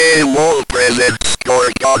DJ Wall presents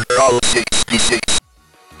Gorgon Roll 66. い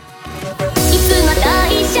つもと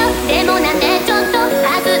一緒でもなんでちょっと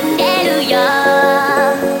弾んでるよ。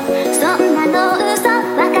そんなの嘘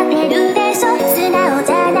わかってるでしょ。素直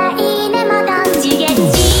じゃないねまだ次元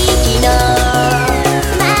式の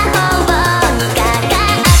魔法にかかった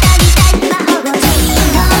みたい。魔法の字の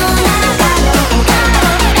中の笑顔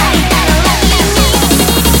を描いたのは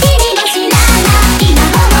君の知らない魔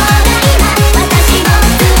法が今私を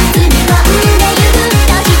包み込んでゆく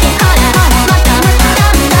としてほらほらもっともっとど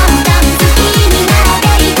んどんどん好きになって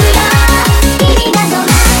いくよ。君がご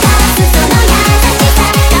まかすその優しさ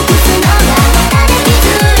隠すのが下手で気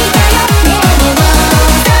づいたよ。でもそん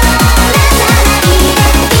なさないで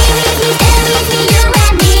Be with me, stay with me, you and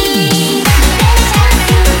me.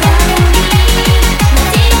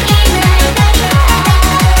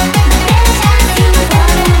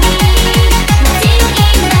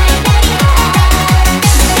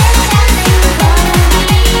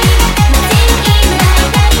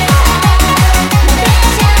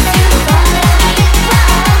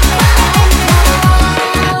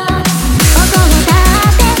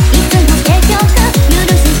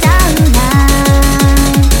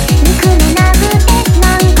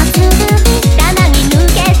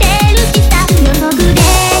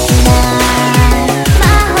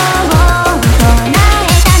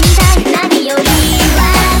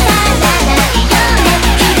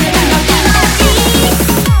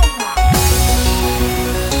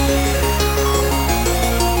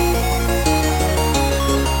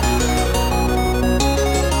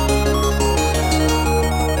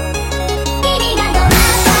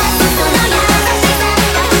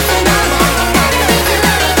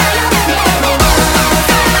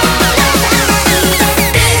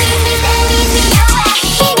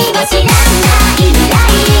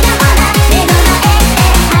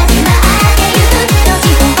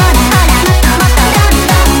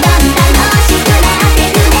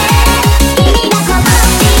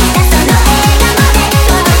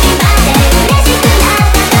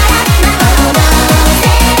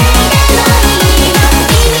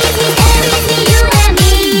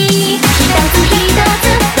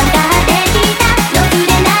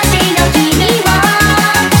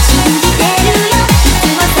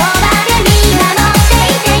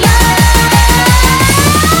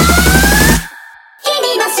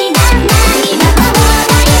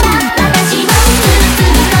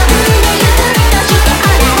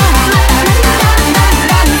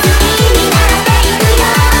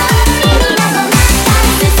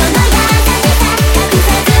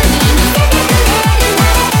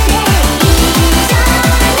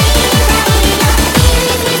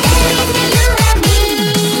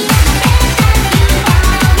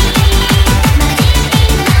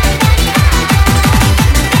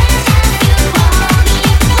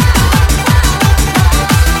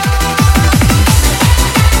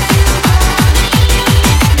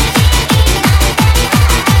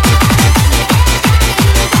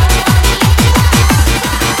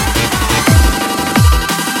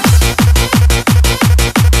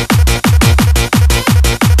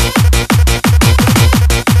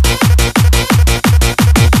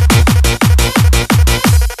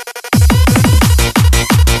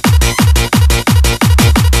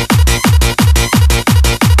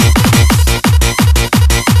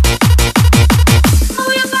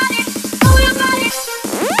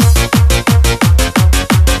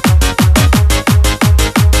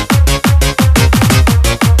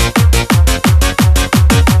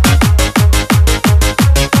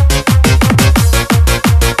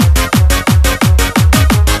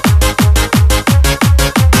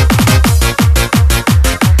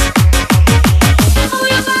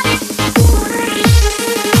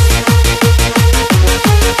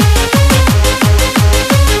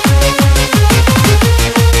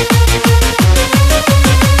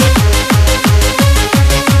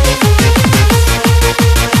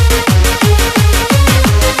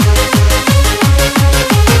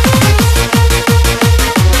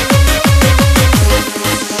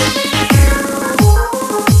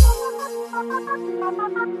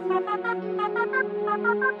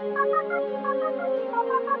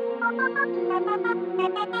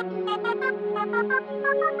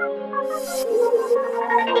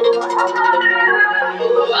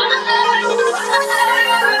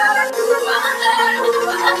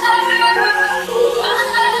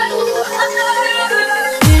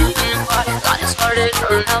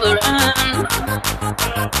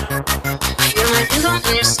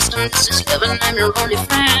 This is heaven, I'm your only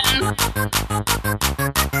friend.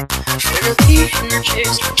 Feel the beat in the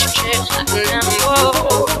chest, I can never go.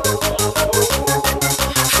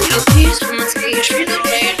 Feel the peace from my stage, feel the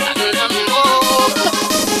pain.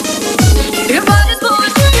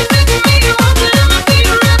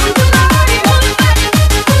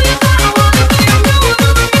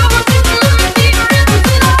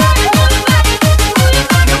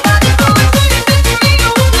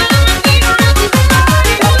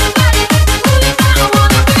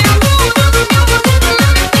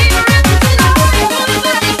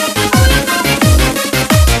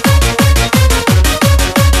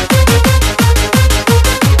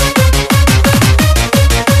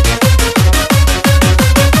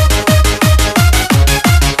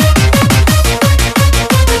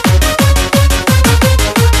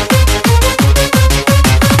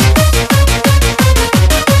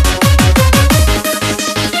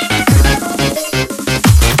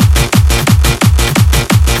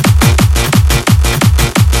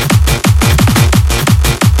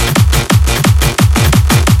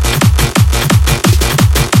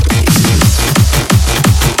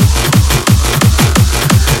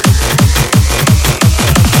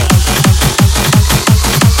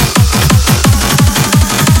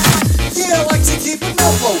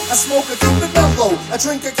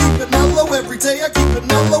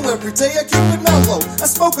 every day I keep it mellow. I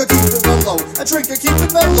smoke, I keep it mellow. I drink, I keep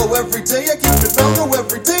it mellow. Every day I keep it mellow.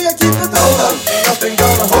 Every day I keep it mellow. Ain't nothing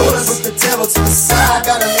gonna hold us. Put the devil to the side.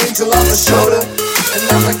 Got an angel on my shoulder. And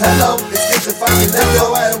I'm like, hello, it's good to finally let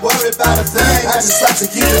go. I ain't worried about a thing. I just like to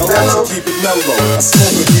keep it mellow. Keep it mellow. I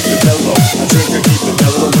smoke, I keep it mellow. I drink, I keep it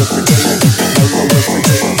mellow. Every day I keep it mellow. Every day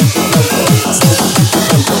I keep it mellow. I smoke, I keep it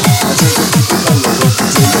mellow. I drink, I keep it mellow. Every day I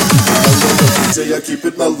keep it mellow. Every day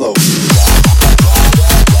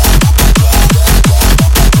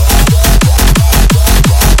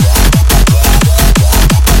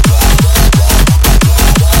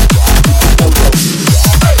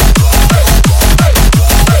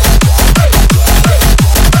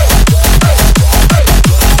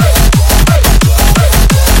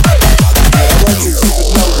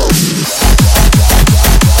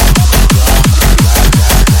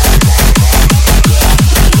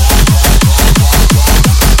keep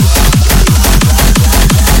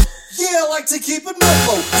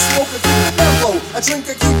it mellow. I drink,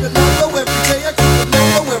 I keep it mellow. Every day I keep it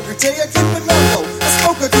mellow. Every day I keep it mellow. I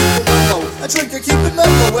smoke, I keep it mellow. I drink, I keep it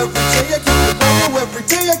mellow. Every day I keep it mellow. Every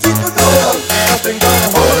day I keep it mellow. Nothing gonna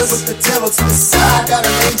hold us. Put the devil to the side. Got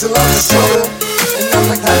an angel on my shoulder. And I'm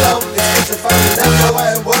like, hello, it's good to finally let go. I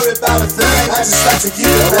ain't worried about a thing. I just like to keep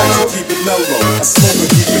it mellow. Keep it mellow. I smoke, I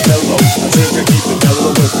keep it mellow. I drink, I keep it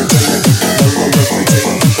mellow. Every day I keep it mellow. Every day I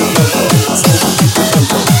keep it mellow. I smoke, I keep it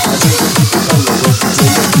mellow. I drink, I keep it mellow.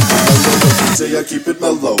 Every day I keep it mellow. Every day I keep it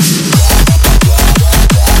mellow.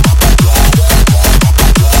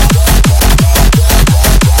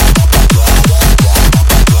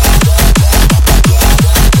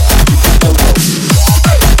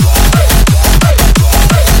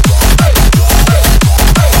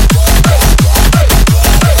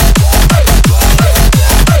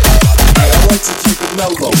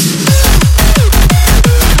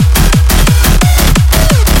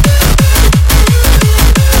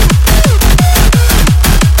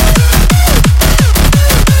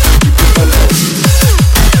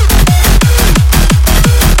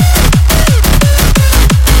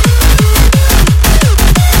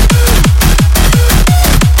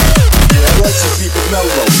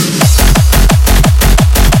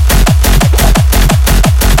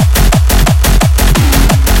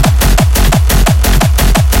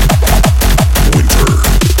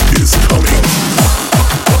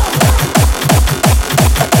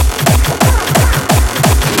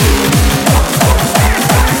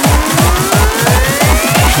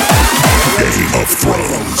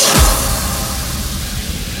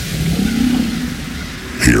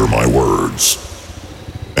 Hear my words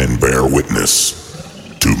and bear witness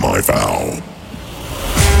to my vow.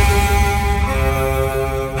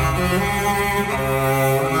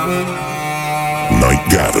 Night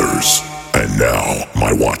gathers, and now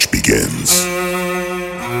my watch begins.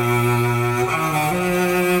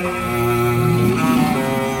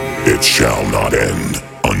 It shall not end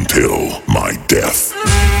until my death.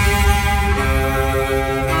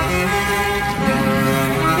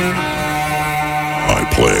 I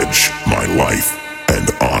pledge my life and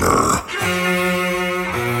honor.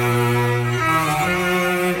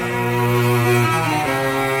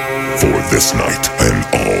 For this night and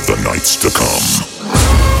all the nights to come.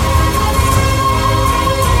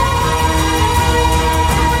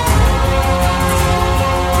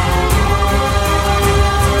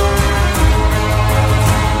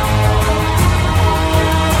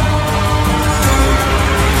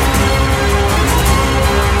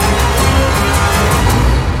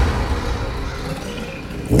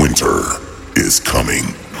 Winter is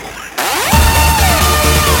coming.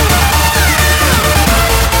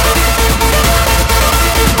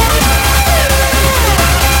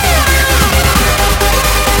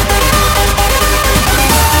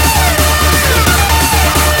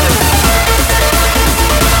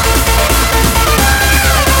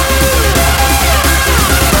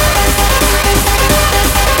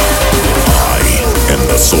 I am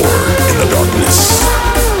the sword in the darkness.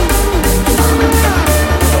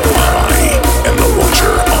 I am the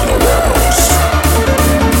Watcher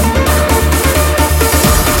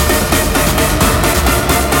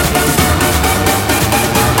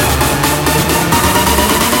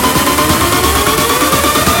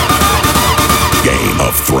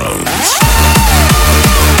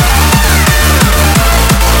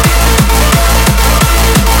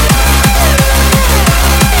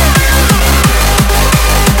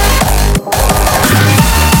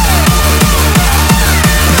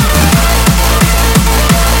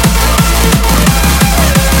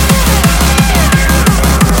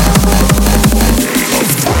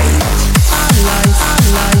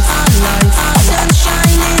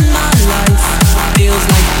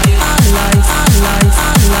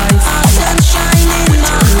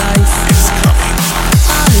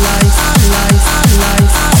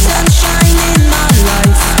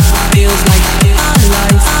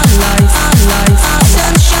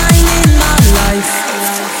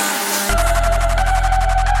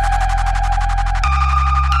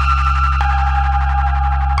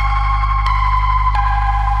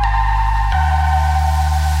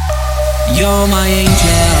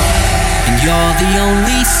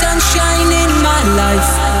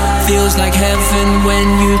feels like heaven when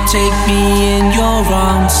you take me in your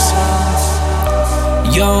arms.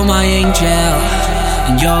 You're my angel,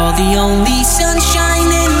 and you're the only sunshine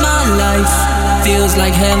in my life. Feels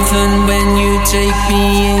like heaven when you take me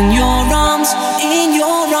in your arms, in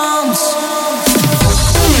your arms.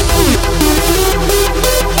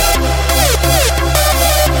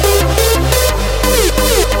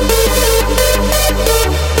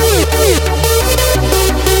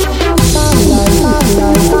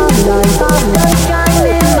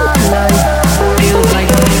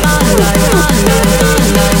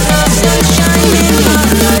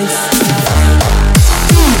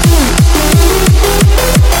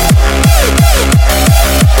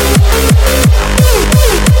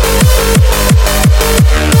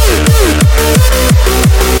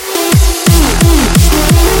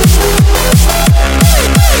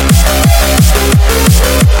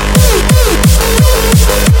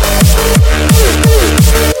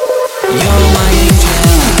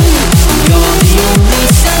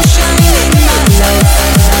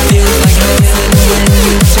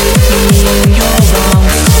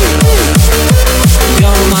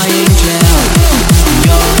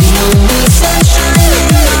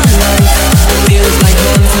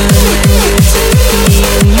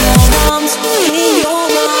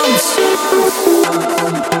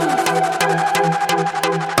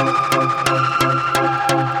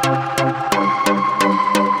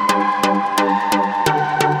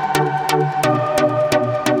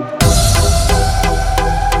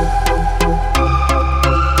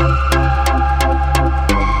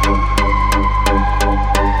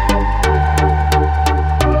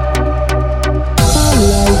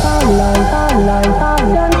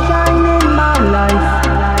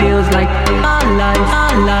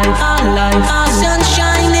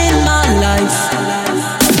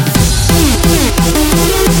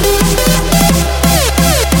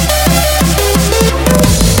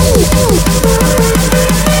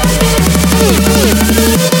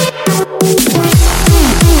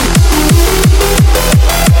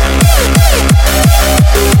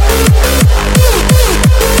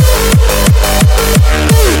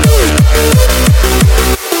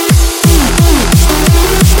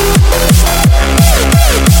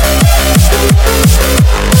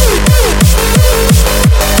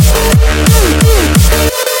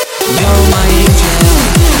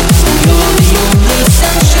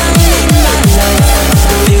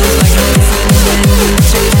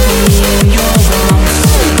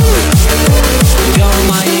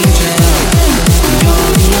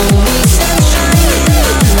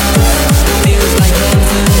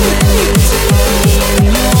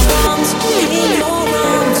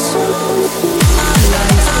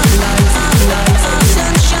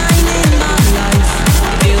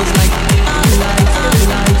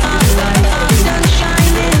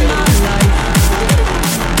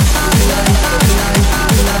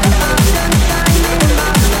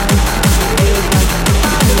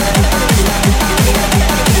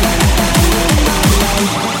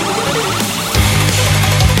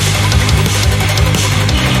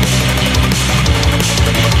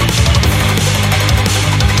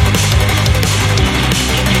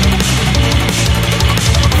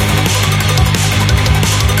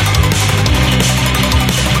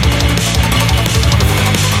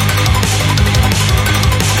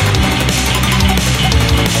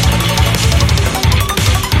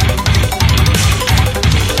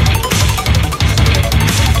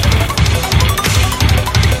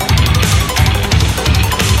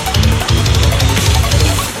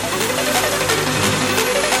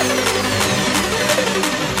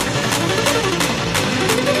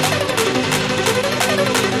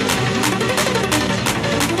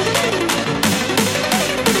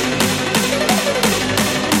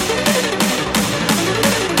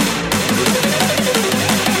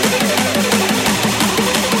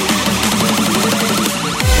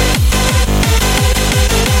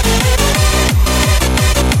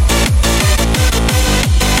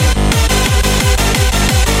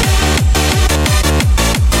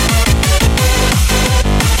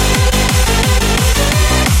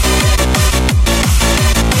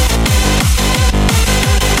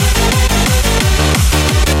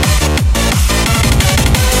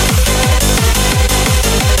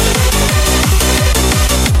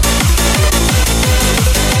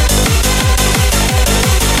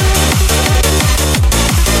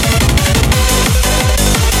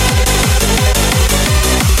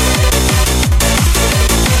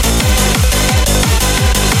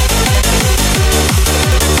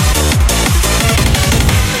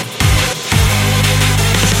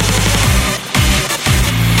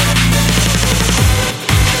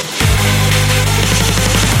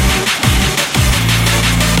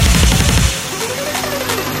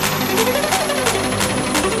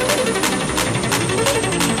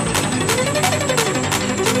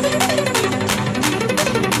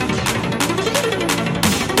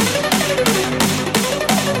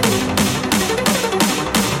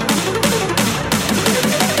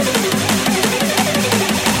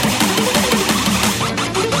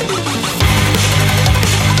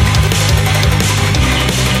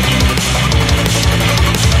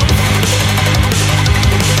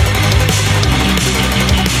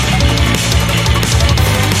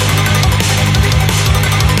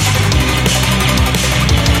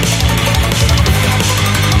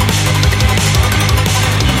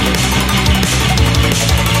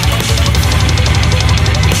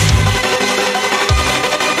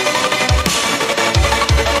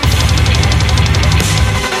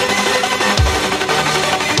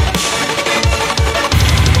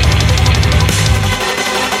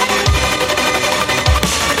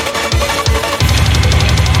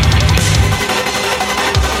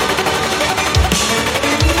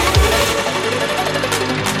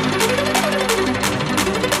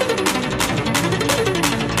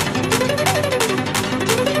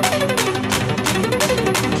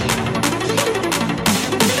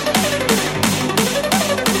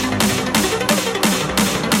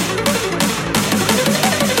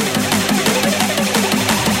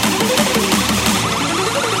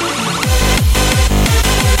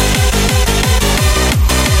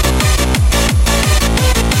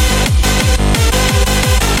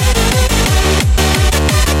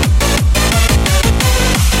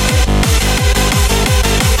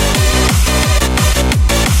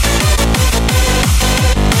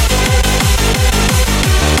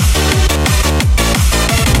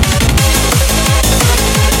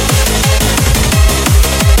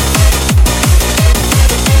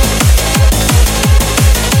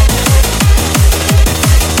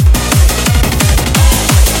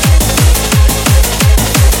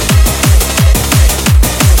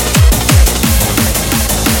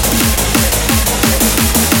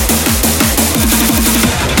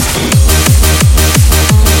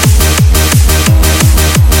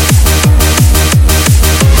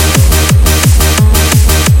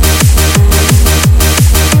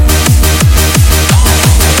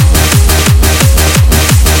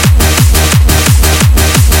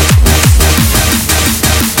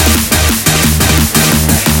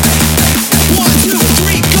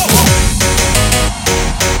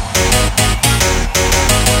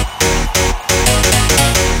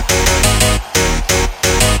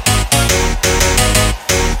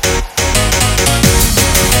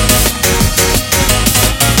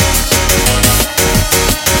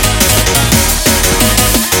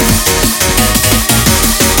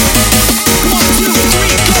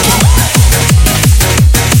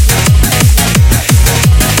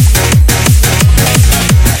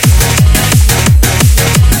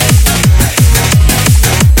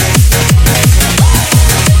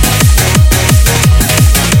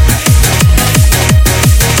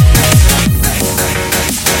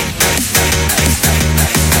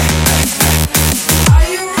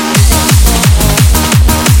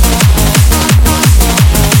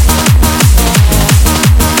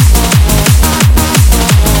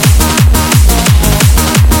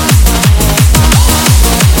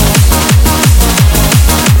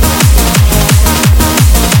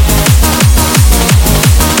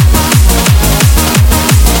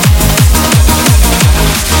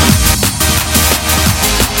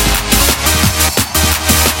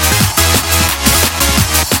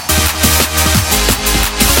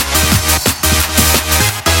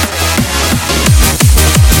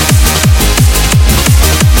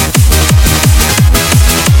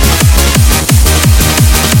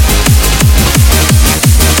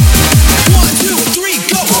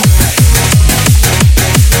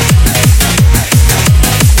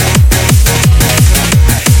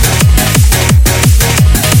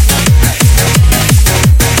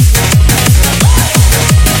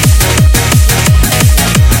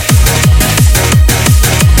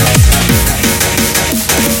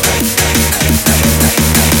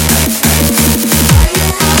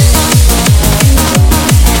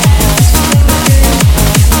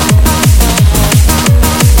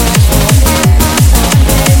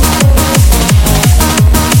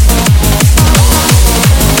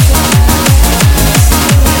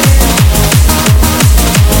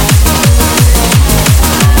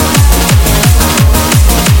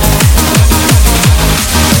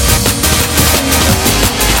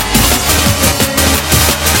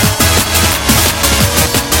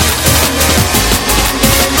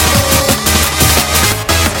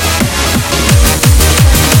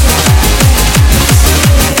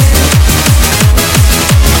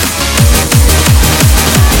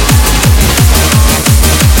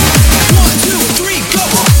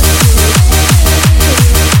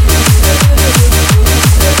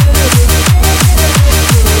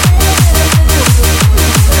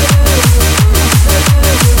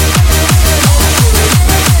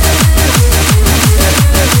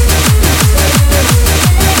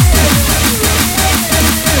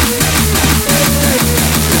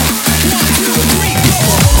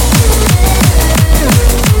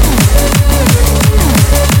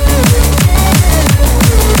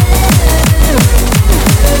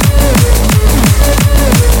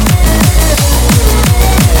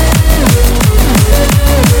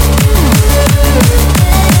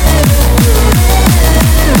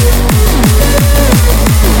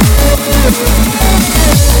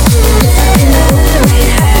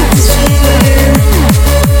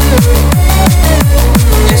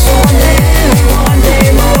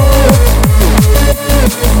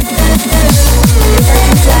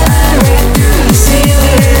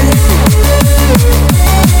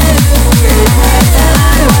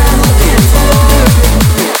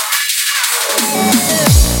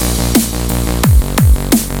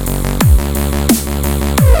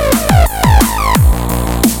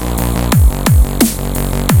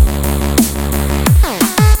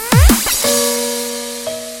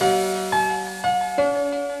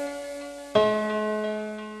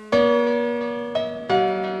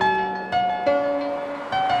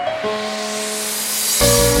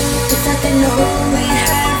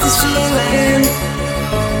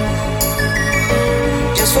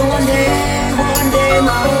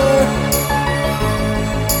 more.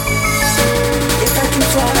 If I can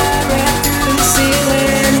fly right through the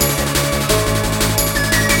ceiling,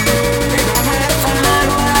 then I might find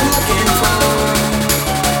what I'm looking for.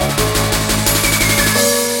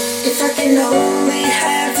 If I can only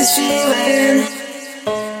have this feeling,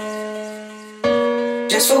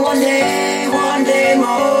 just for one day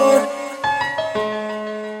more.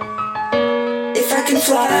 If I can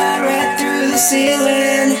fly right through the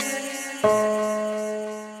ceiling,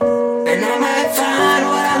 then I might find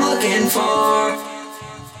what I'm looking for.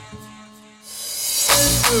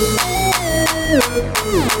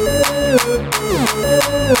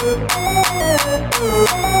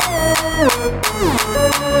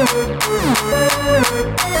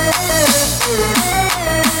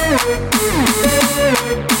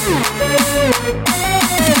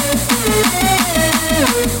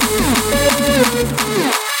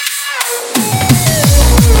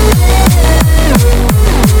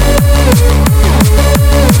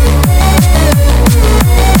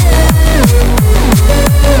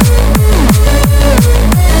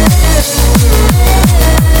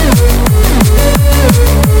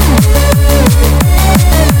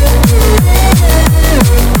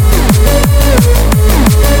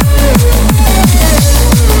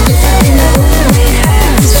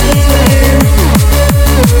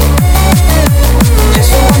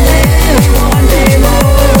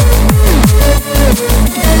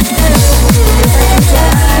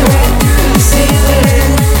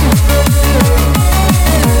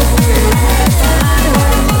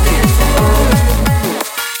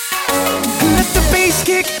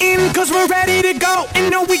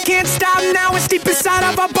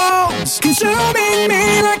 Consuming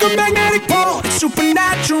me like a magnetic pole. It's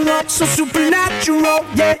supernatural, so supernatural,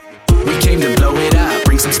 yeah. We came to blow it up,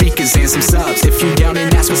 bring some speakers and some subs. If you down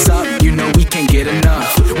and ask what's up, you know we can't get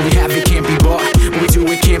enough. What we have, it can't be bought. What we do,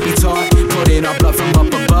 it can't be taught. Put in our blood from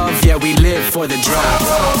up above, yeah, we live for the drop.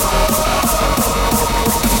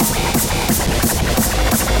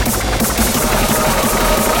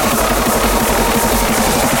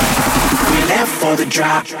 We live for the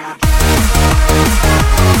drop.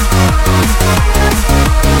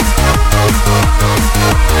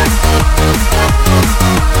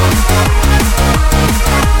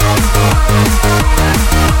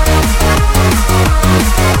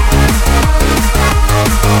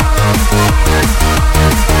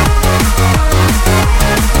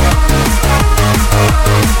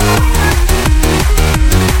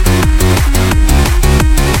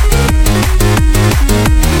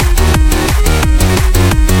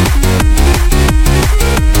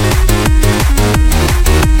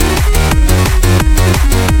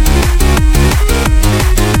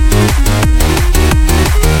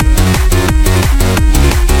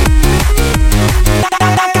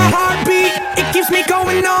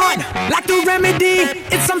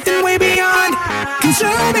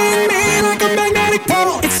 Consuming me like a magnetic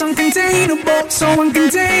pole. It's uncontainable, so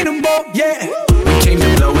uncontainable, yeah. We came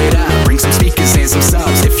to blow it up, bring some speakers and some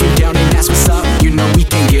subs. If you down and ask what's up, you know we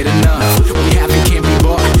can't get enough. What we have, it can't be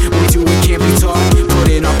bought. What we do, it can't be taught. Put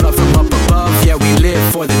in our blood from up above, yeah, we live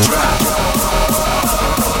for the drop.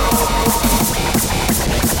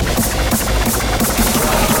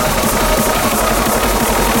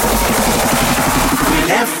 We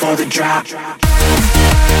live for the drop.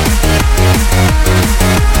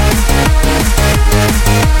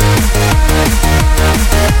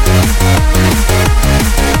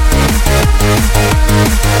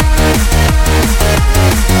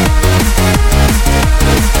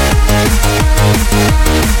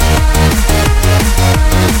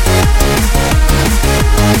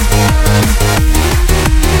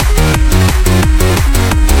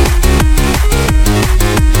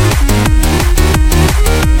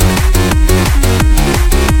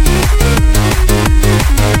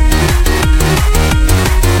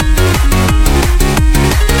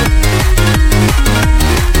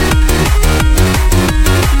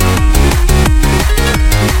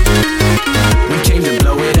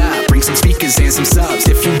 And some subs.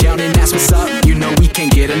 If you down and ask what's up, you know we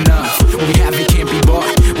can't get enough. What we have, it can't be bought.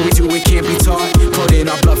 What we do, it can't be taught. Put in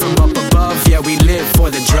our blood from up above, yeah, we live for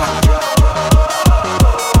the drop.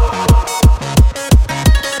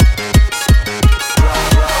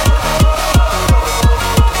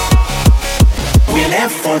 We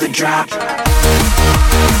live for the drop.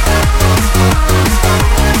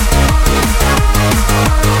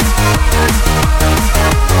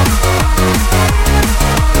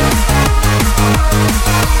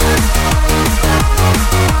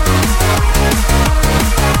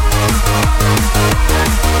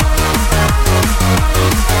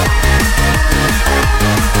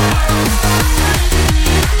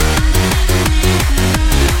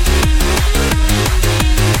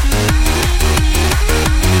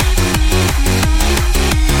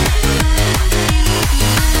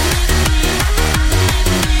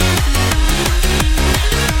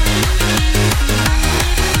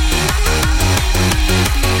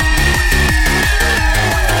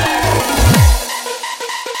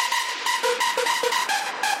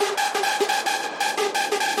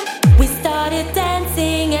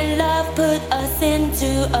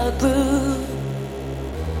 into a groove.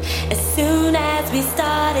 As soon as we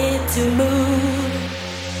started to move,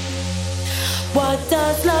 what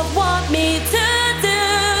does love want me to do?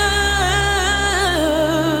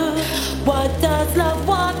 What does love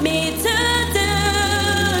want me to do?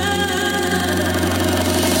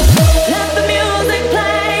 Let the music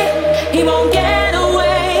play, he won't get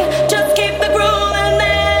away. Just keep the groove and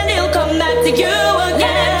then he'll come back to you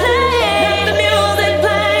again. Let the music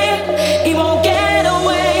play, he won't get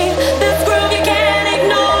away. This groove you can't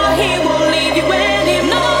ignore, he won't leave you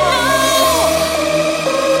anymore.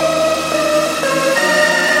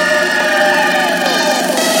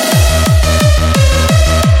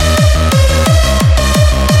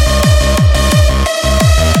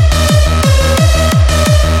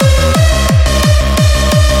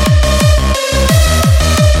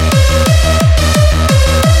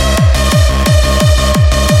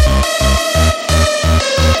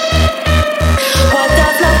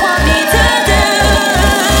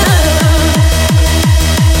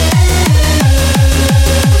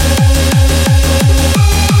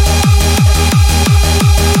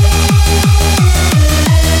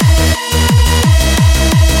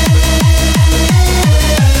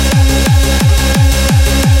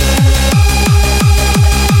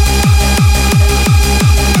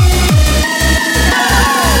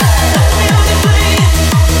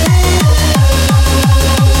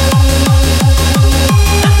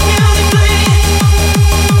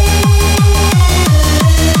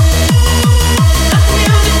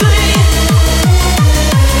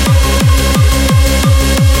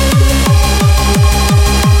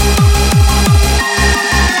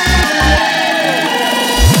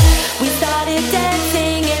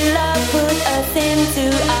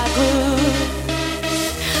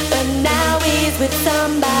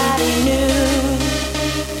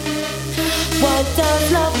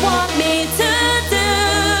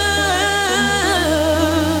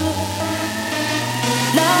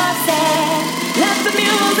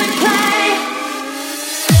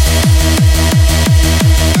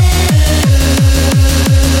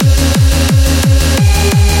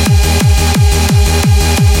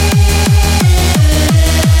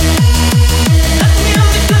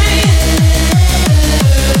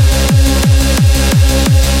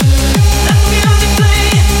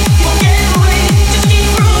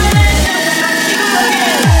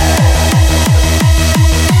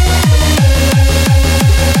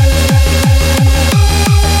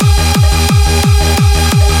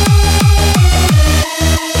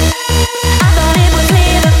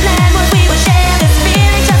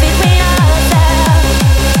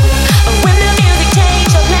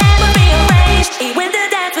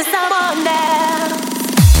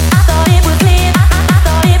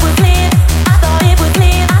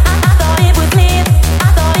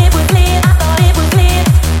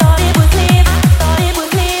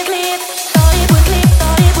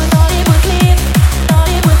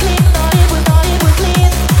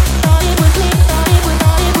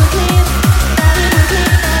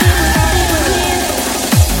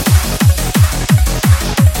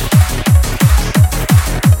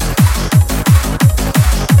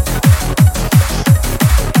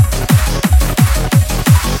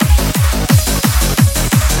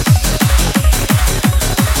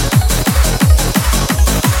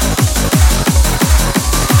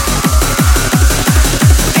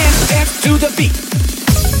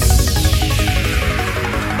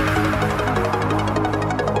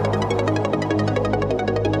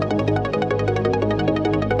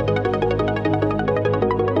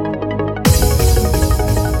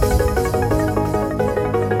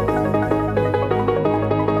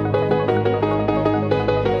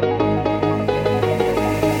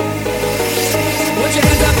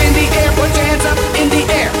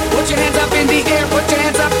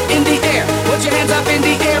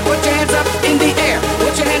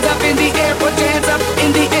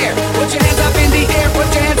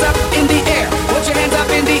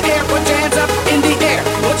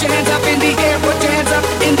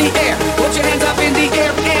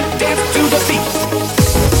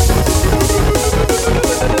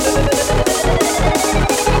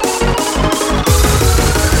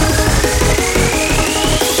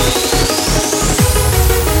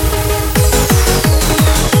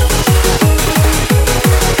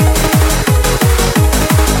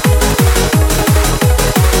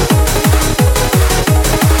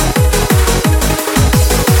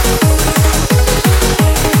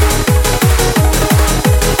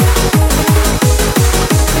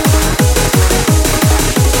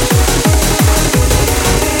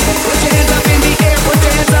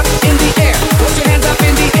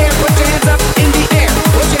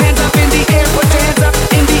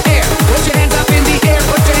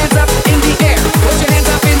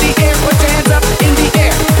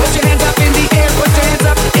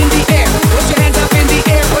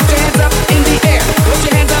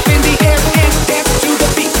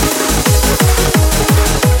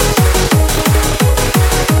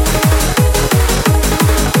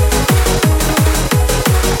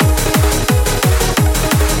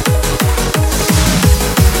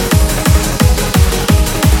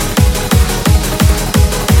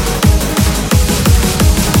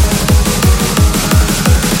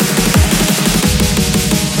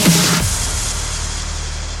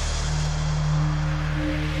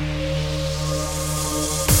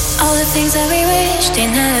 that we wished they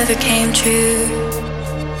never came true.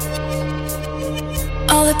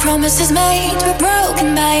 All the promises made were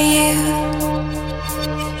broken by you.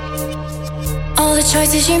 All the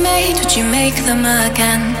choices you made, would you make them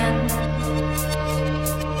again?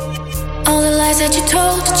 All the lies that you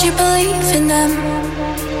told, did you believe in them?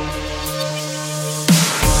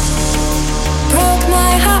 Broke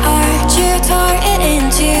my heart, you tore it in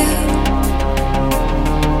two.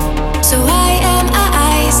 So why am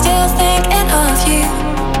I still thinking of you?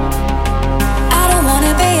 I don't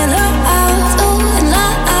wanna be alone, ooh, in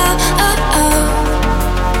love,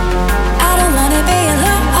 I don't wanna be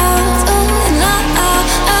alone, ooh, in love,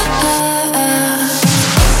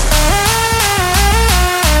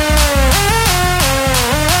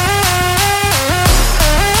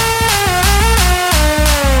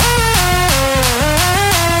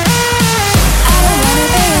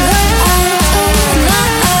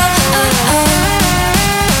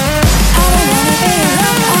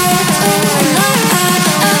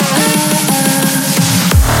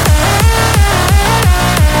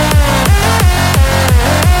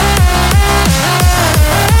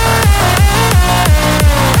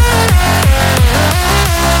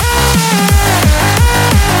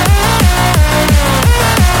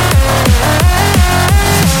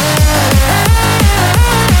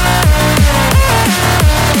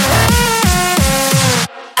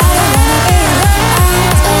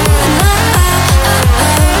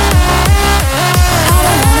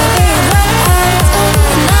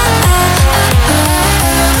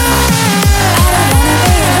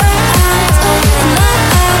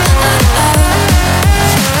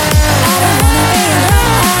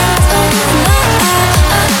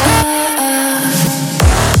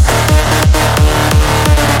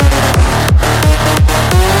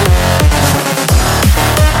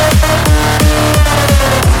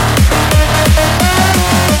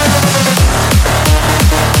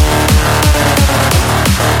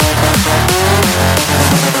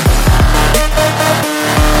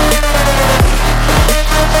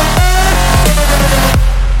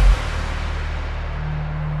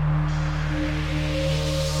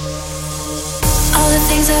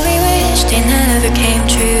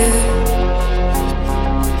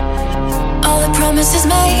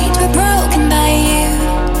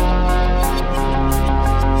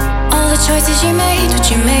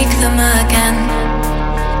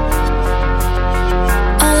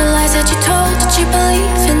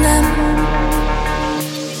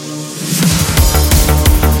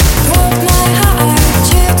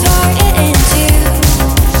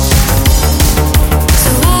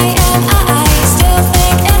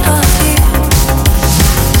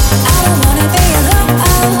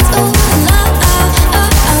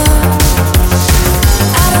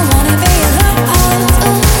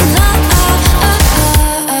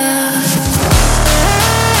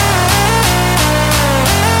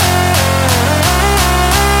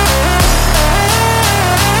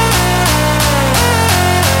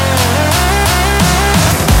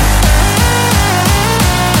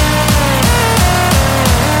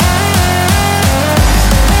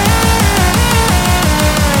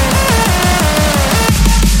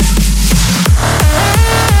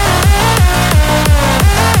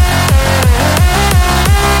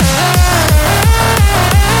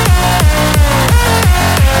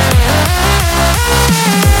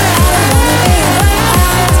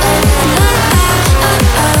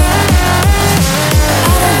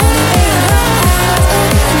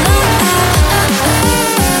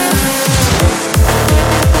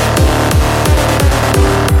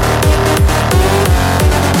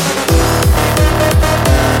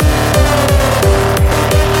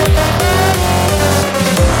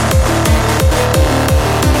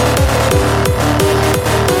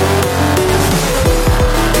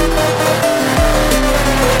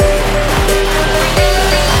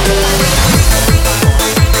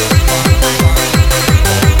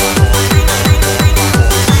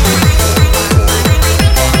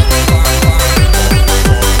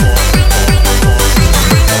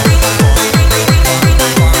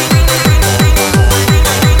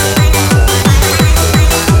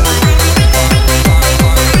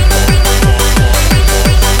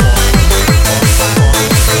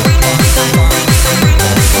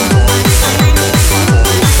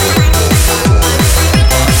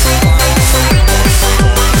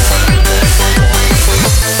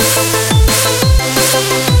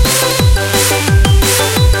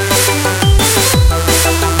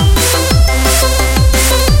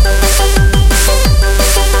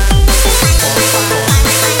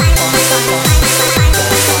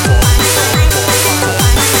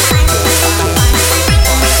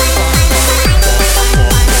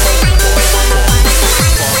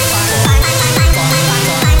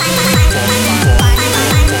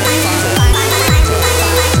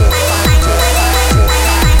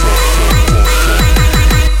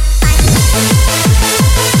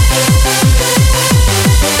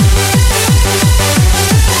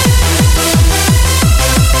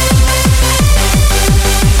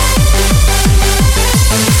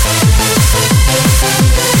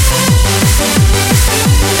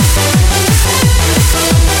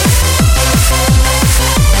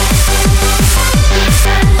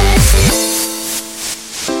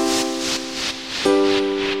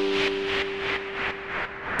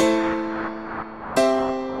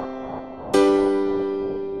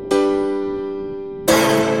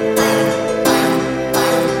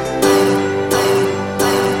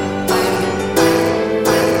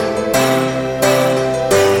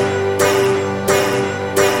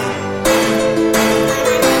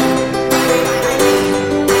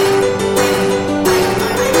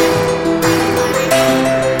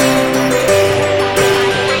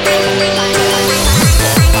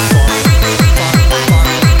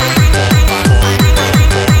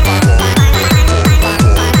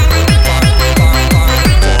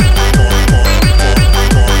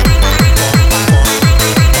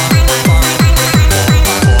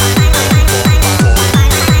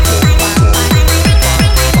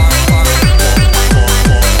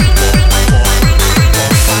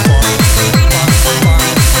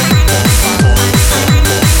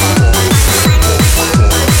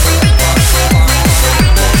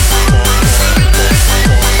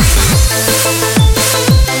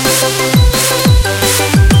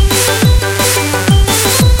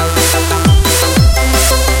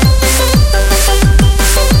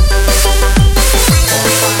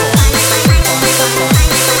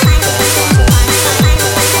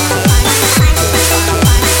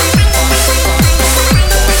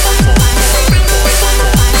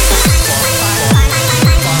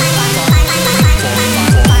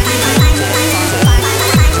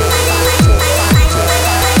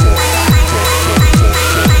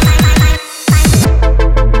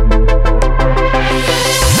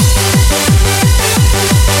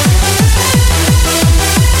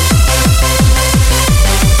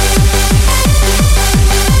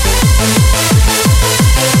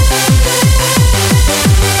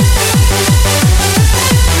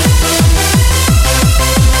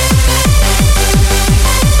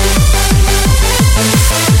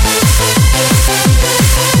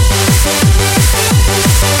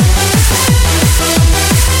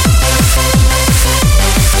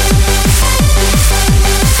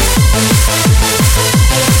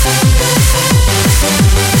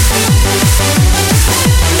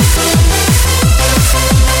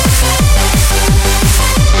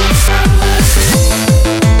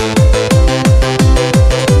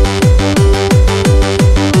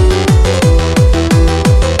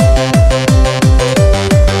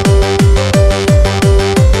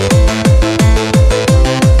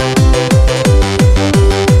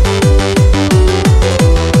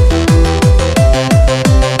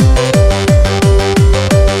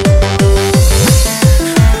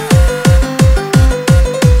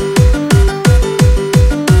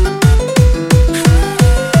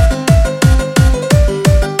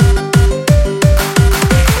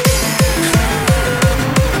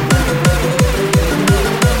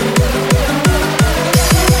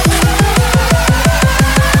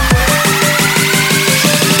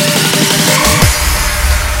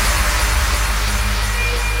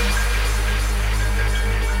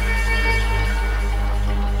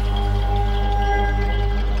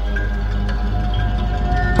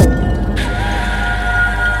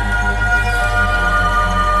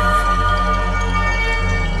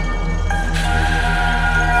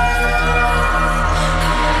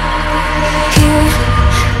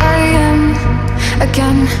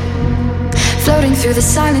 again, floating through the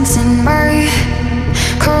silence in my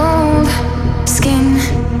cold skin.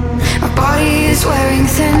 My body is wearing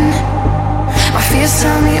thin. My fears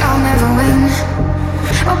tell me I'll never win.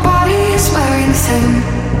 My body is wearing thin.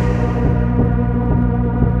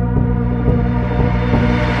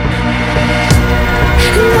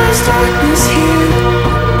 And there's darkness here,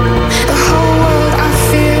 the whole world I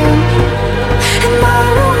feel. In my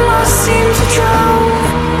room I seem to drown,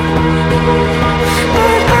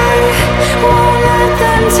 but I won't let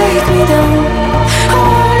them take me down. I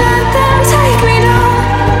won't let them take me down.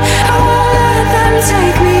 I won't let them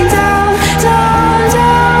take me down, down,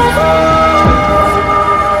 down.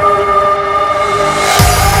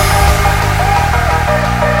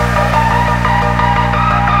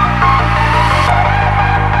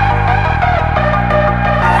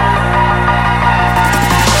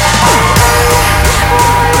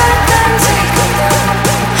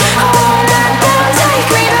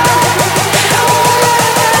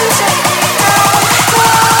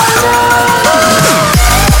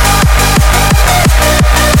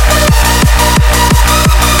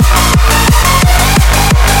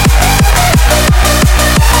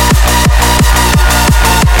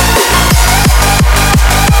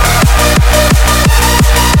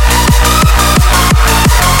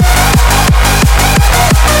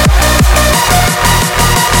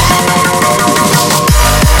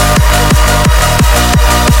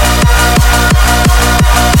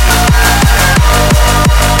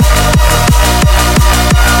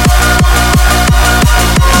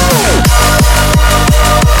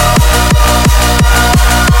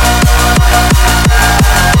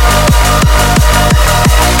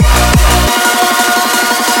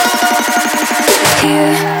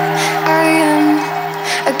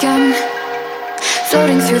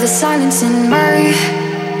 Floating through the silence in my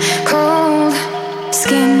cold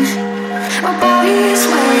skin. My body is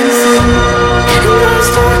wearing thin, and there's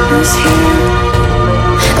darkness here,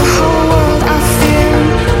 the whole world I fear.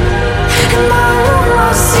 In my room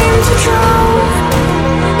I seem to drown,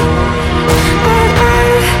 but I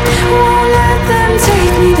won't let them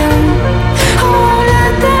take me down. I won't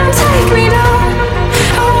let them take me down.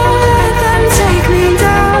 I won't let them take me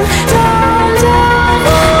down, down, down.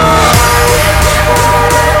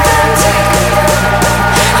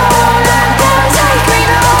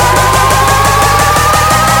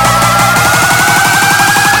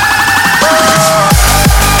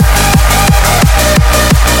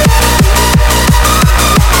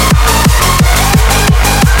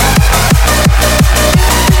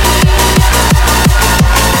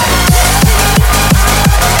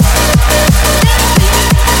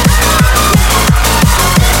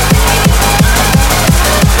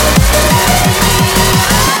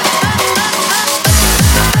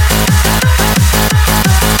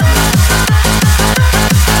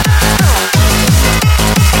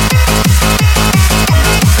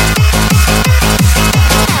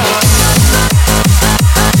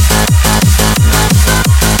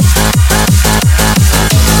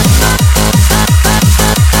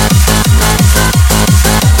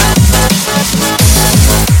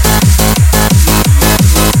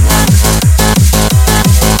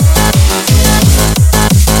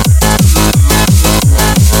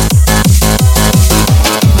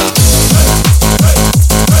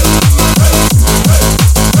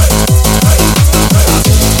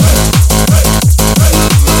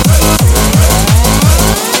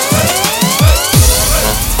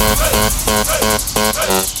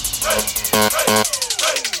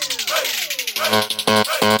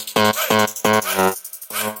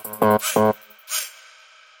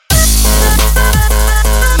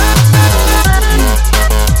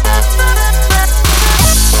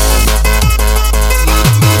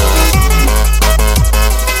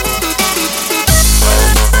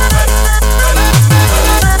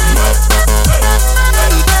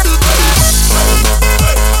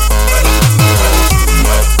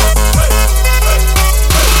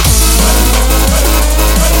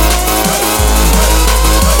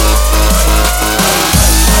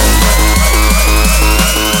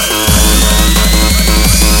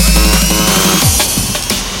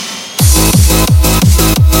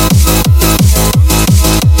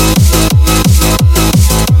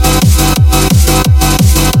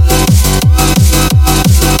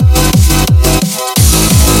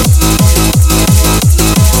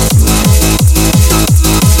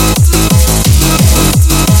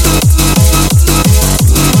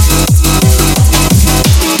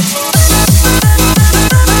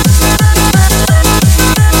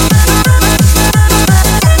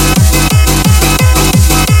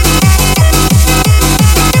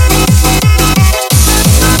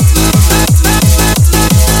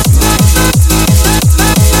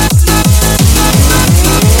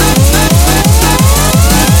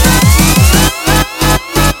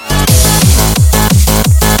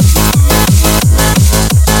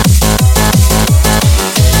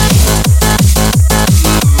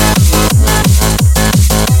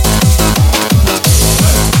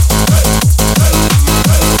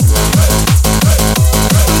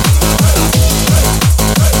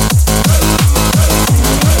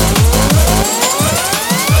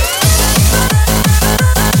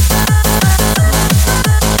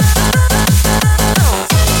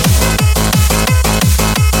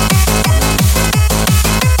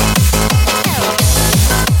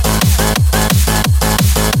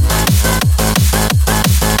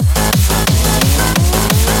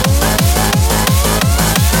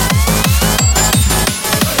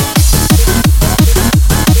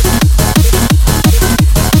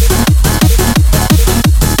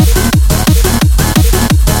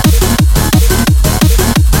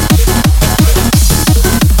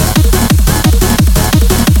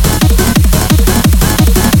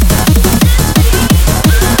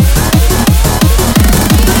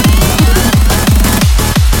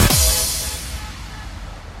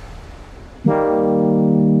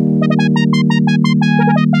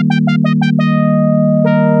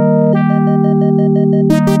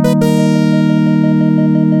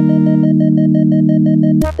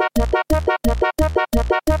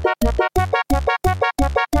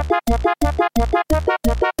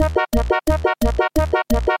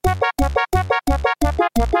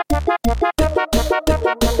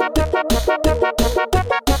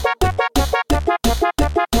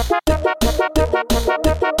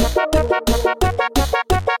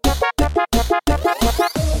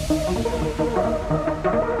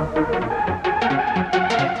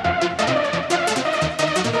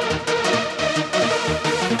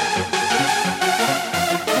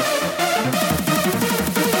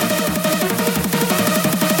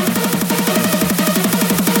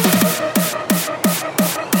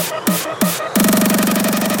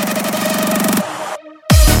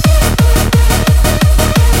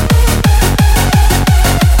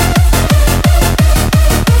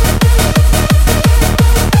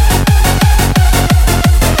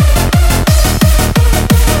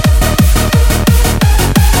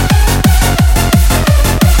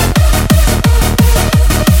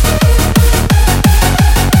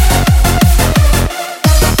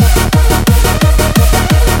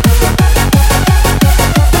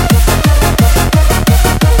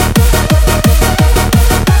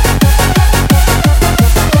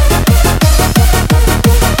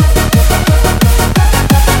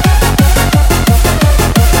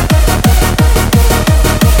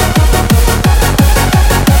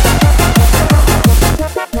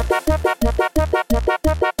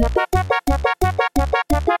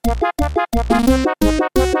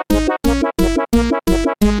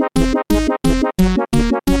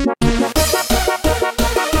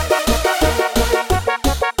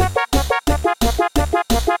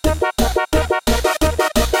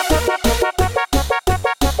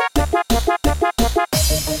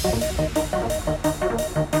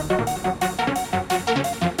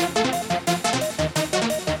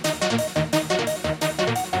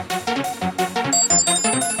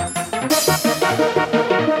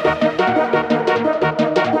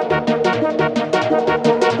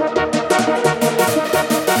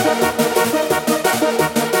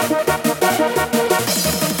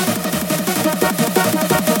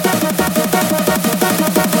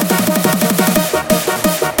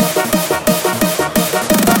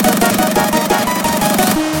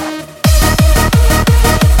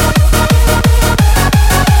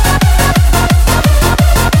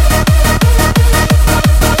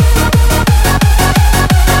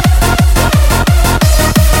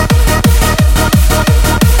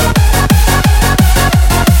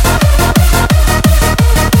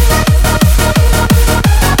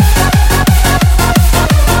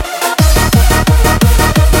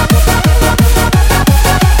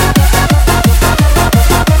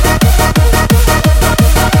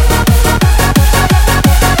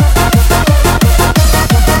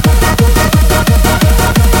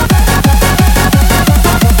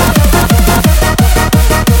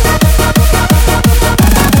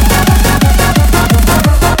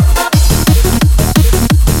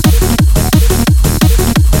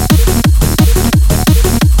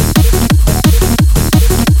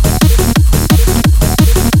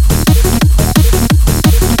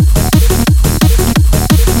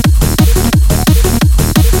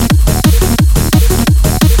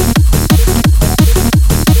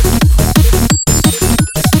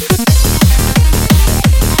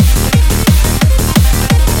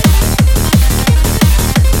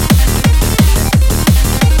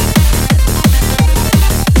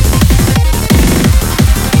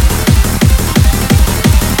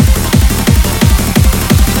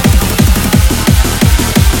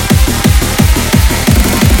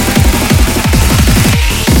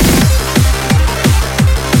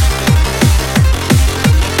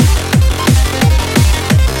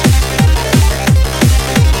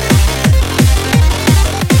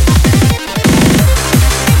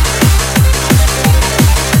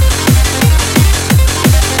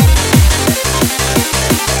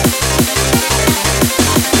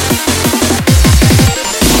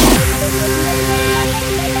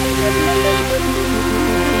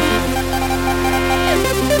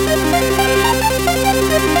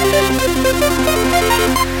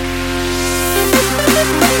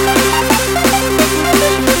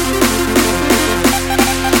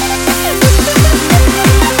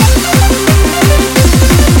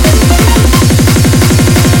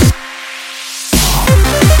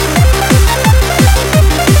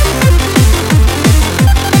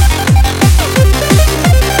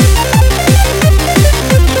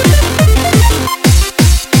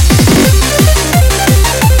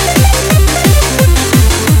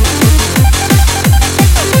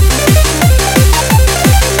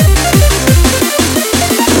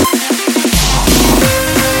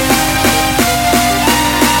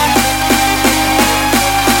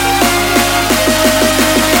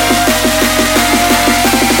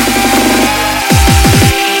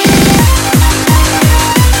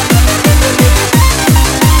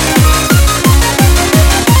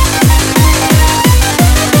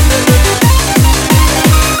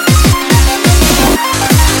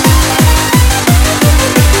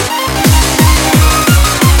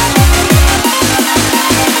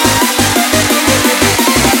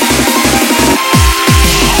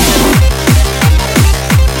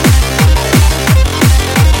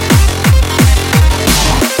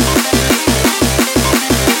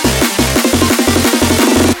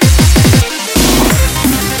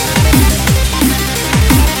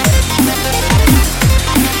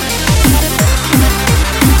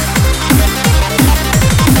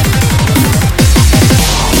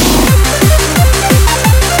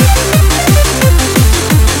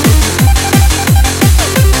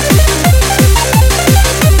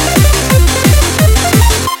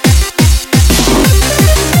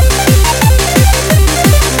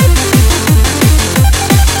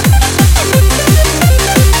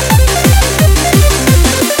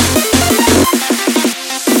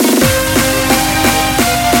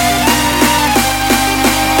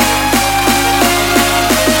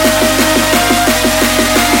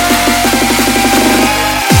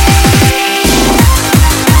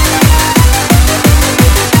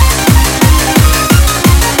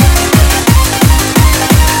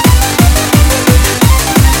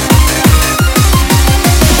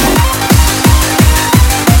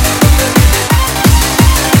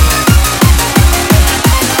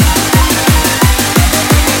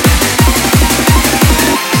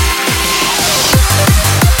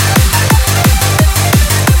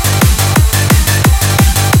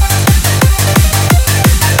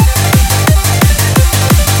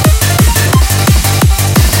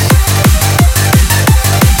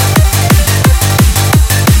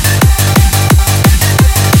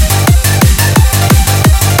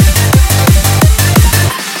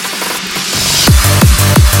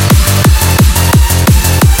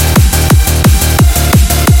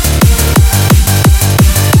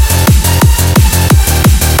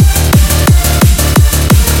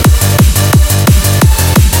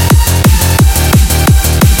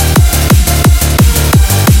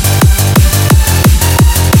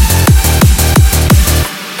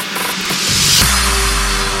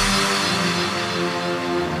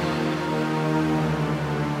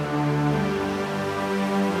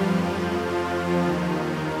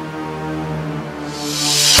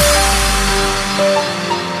 My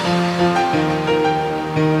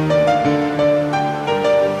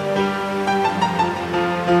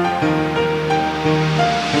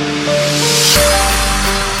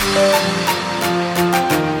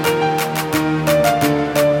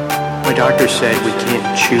doctor said we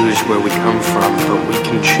can't choose where we come from, but we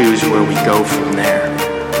can choose where we go from there.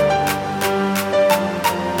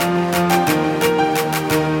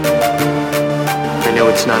 I know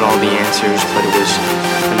it's not all the answers, but it was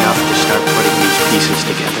enough to start putting these pieces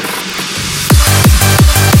together.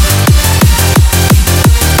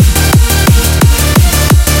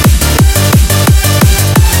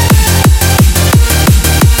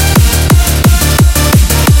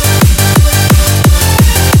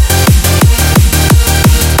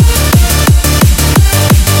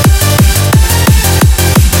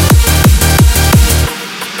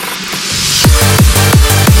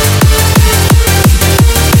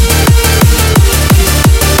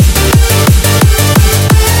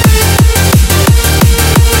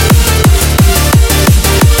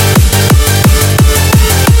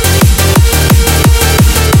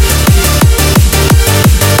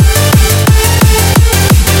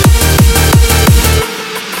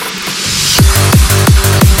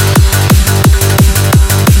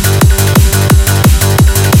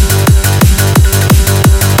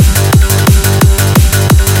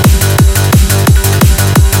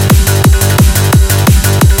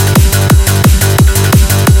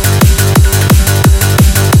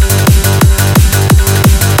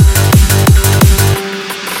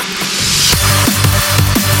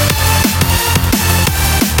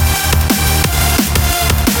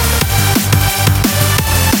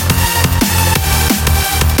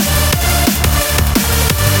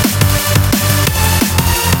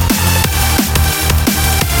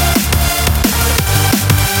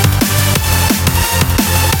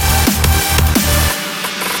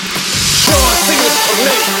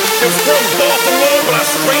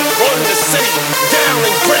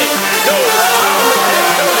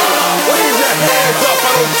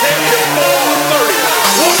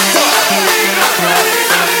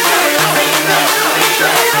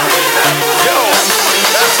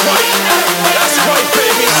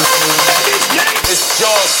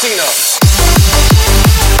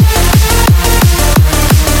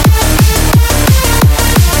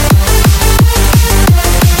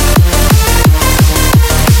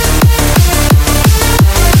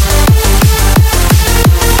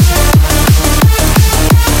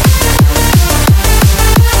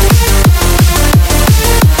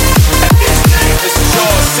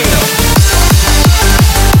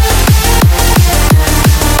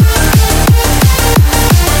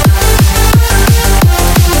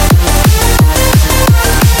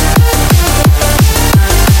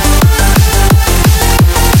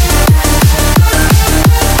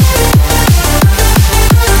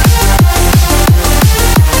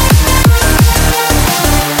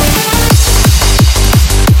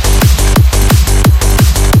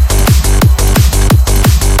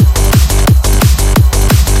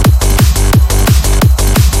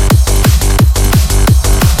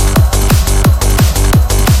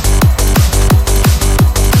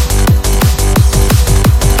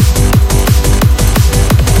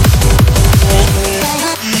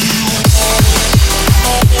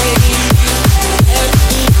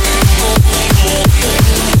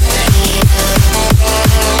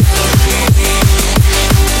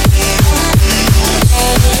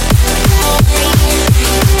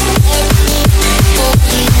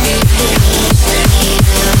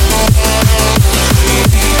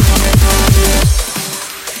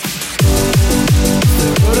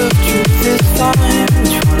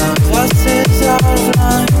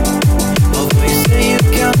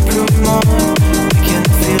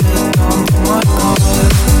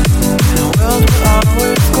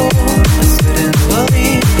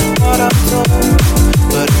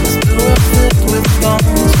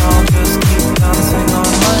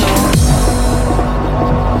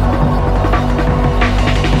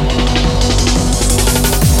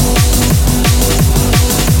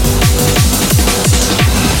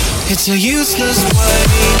 It's a useless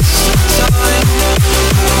waste of time.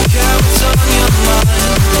 I don't care what's on your mind.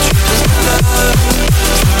 The truth is better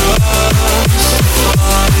for us to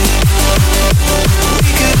find.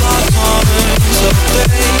 We could lock arms all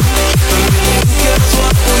day, but really who cares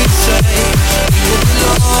what we say? We will be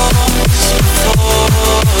lost for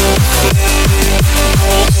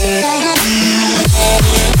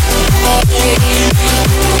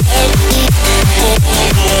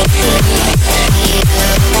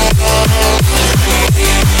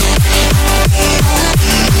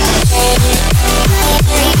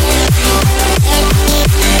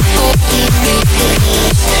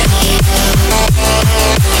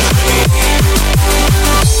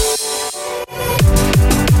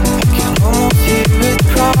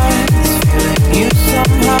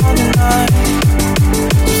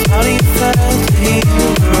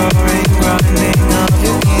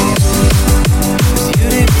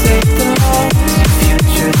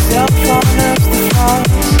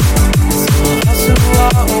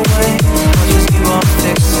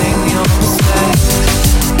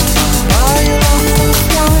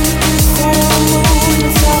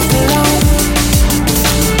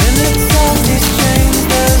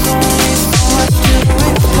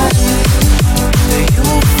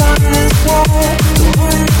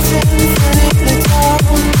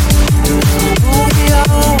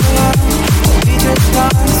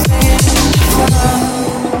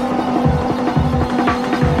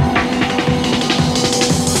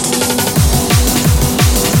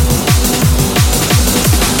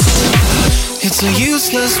It's a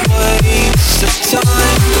useless waste of time.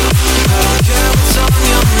 I don't care what's on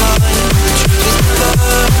your mind. The truth is never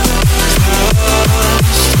for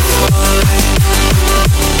us to find.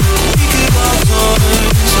 We could lock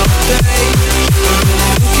arms all day, but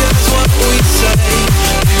who cares what we say?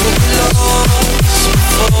 We will be lost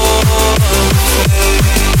before the fade.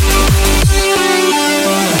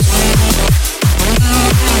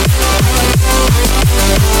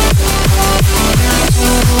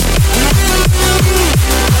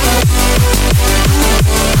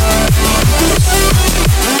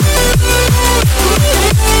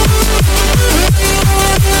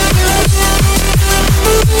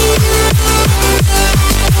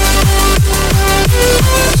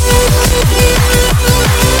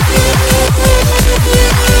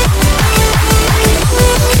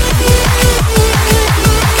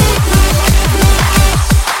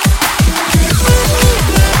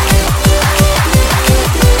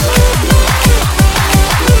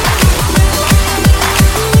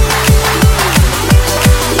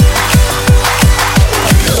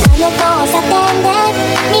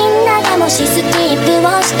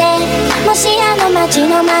街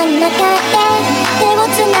の真ん中で手を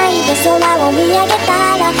つないで空を見上げた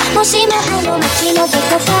ら、もしもあの街のど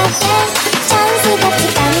こかでチャンスがつ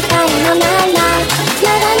かみたいのなら、ま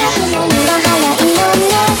だ泣くのには早いよ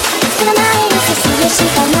ね。その前に進むし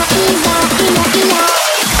かないわ。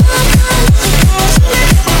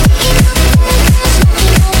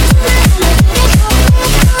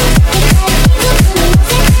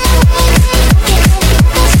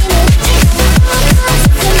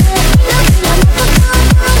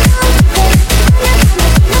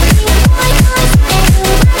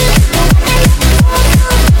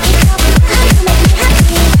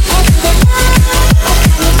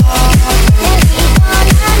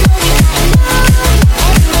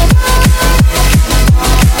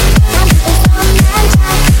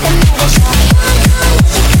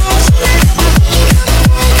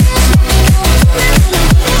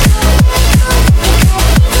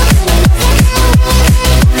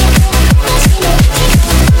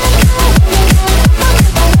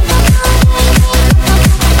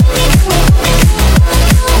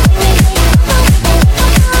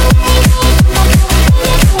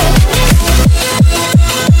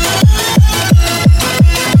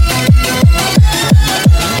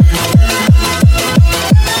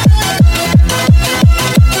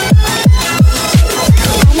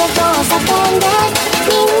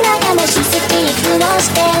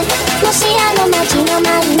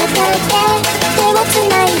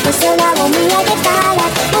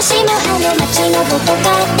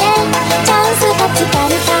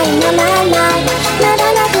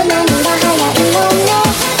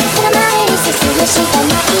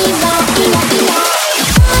いやいや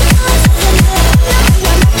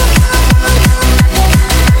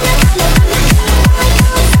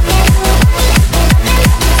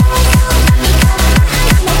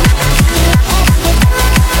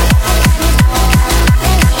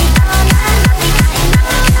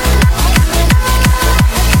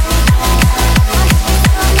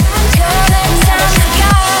Girl,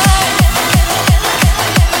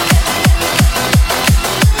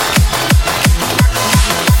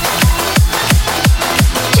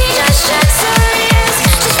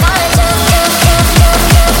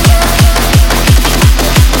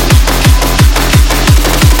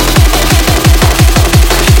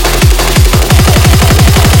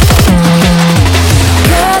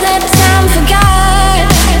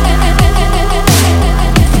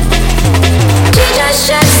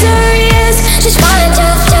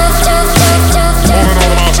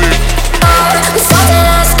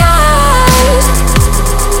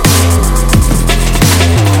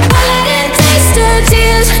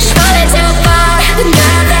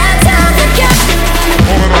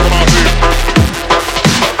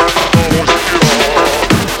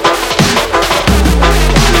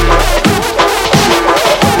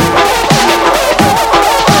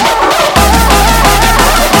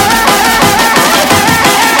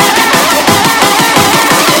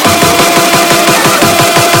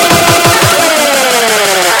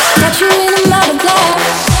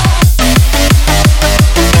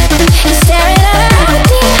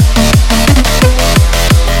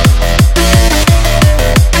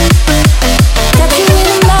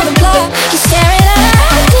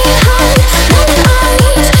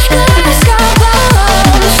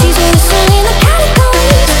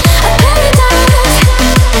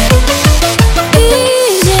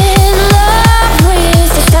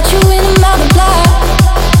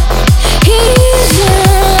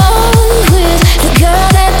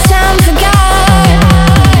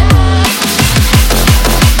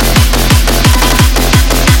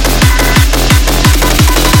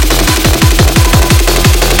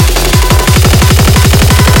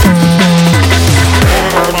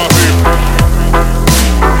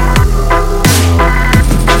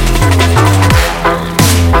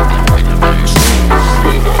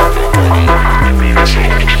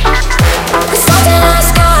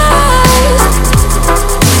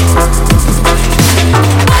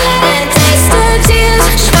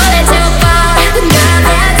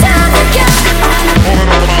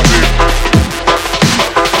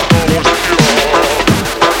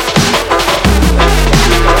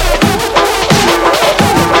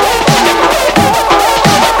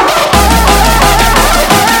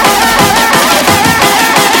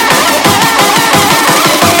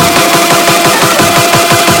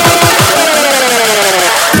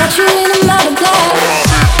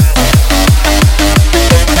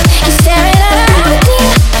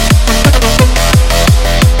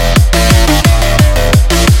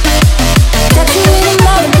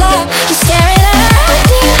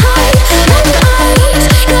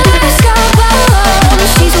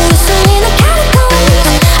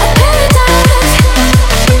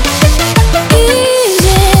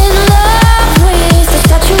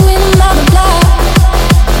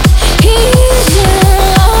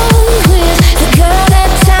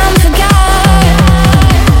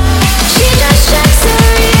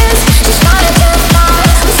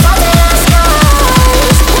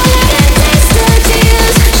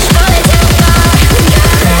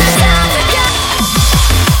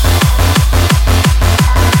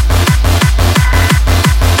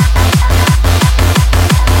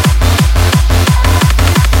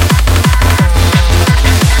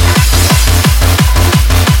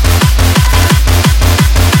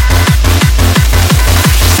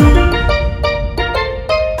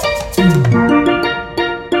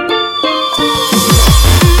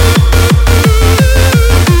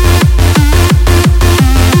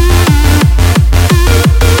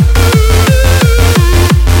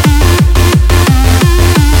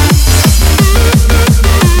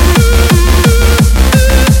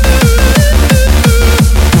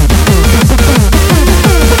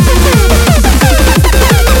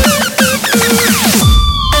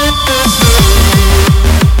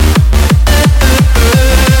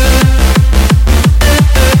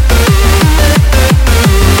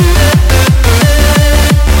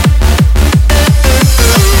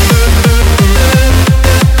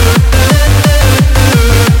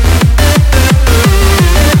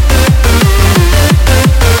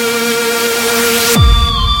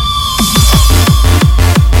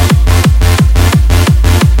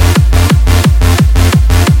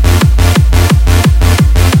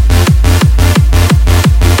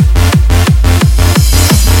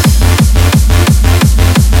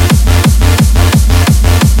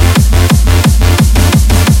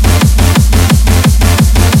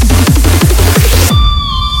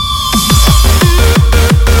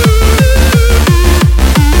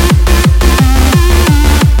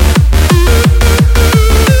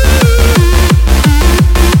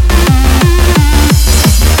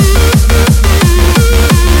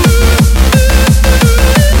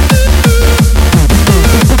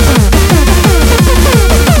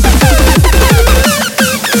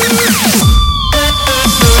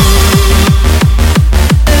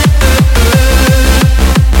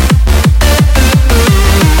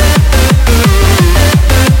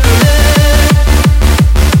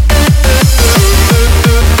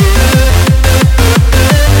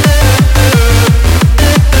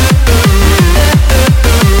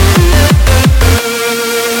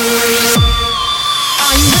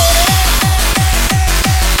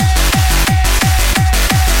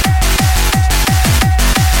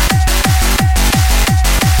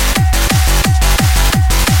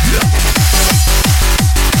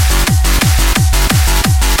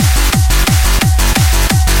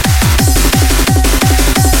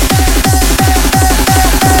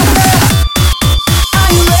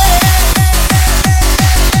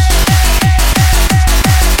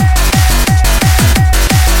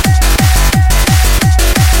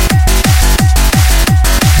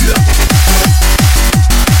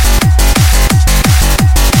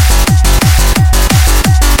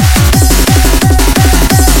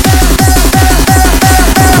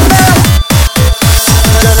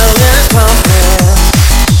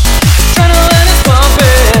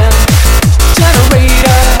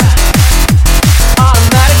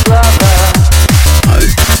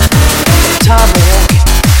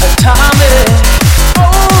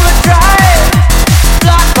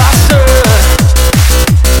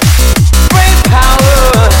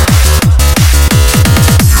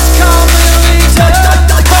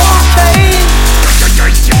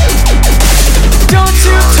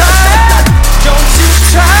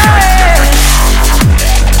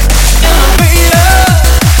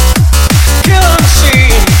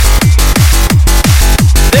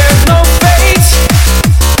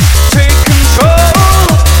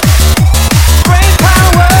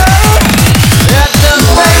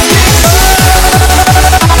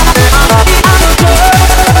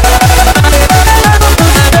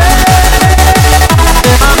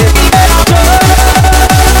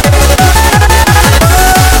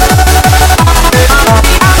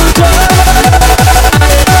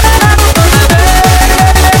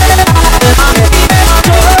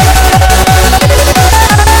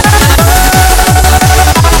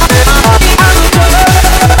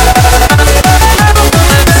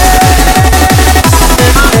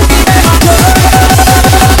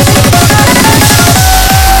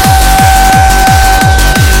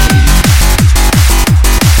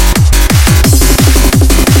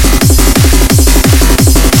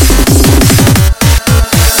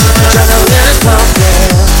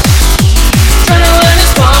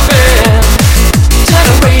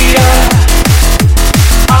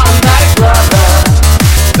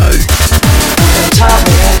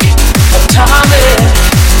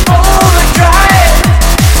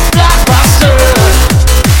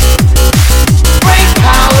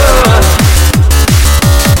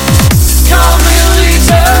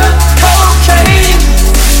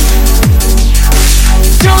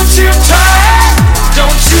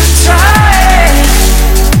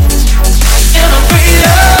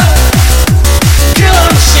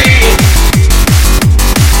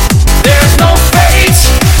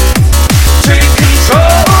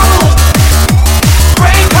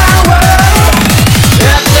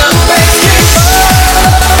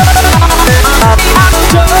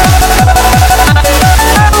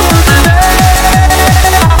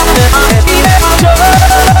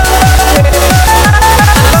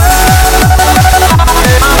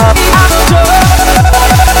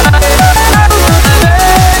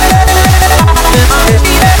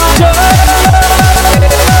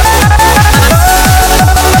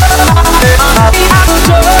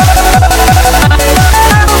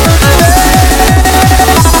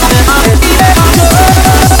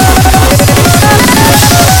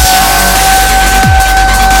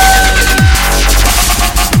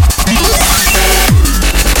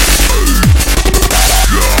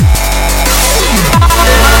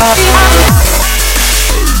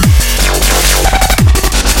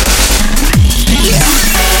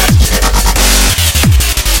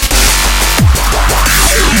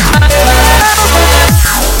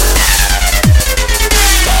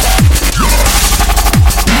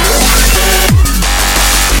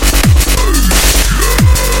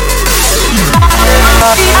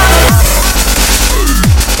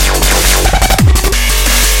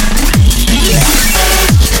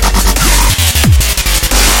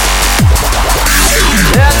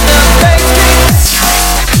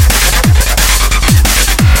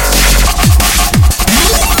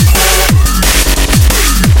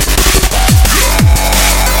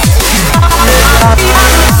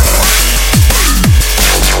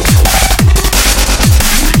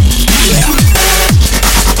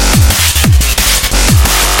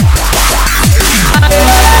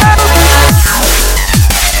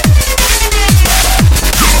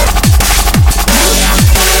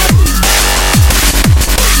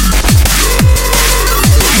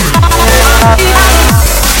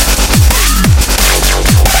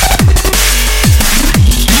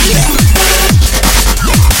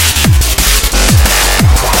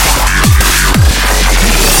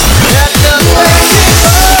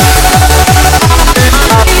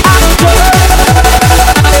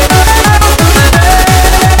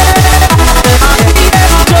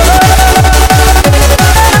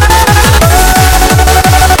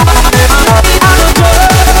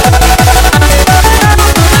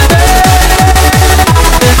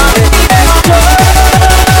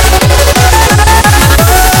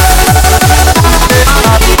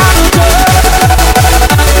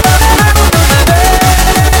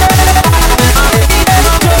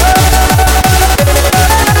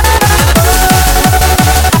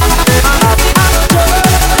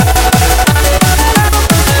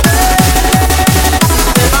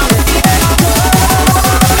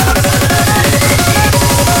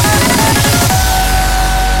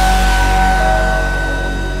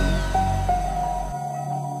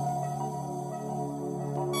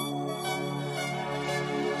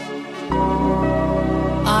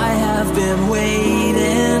 been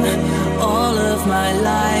waiting all of my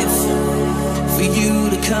life for you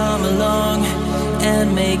to come along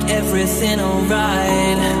and make everything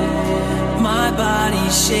alright. My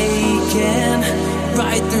body's shaking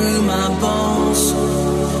right through my bones,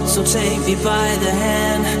 so take me by the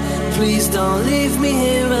hand, please don't leave me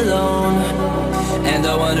here alone. And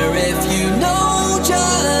I wonder if you know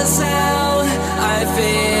just how I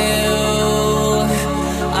feel,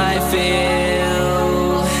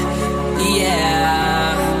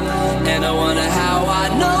 yeah. And I wonder how I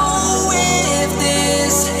know if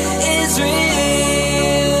this is real,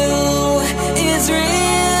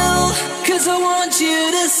 'cause I want you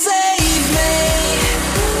to save me,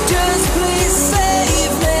 just please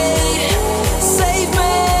save me, save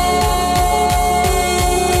me,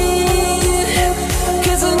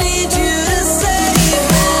 'cause I need you to save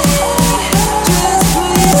me, just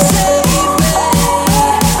please save me,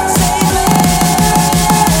 save me.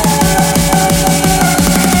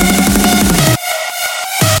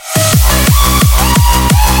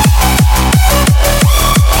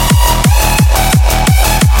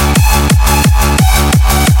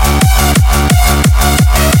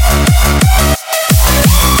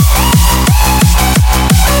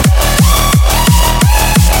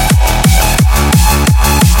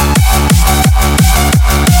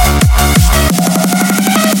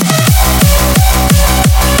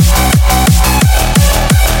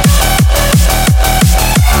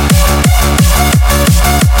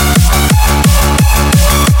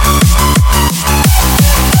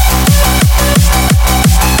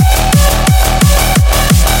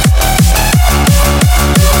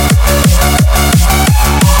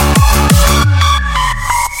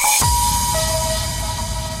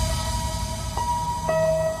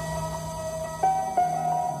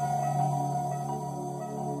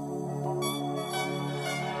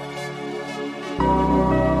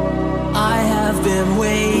 I have been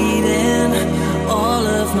waiting all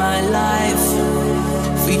of my life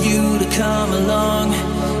for you to come along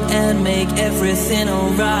and make everything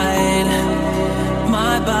alright.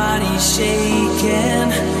 My body's shaking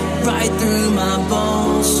right through my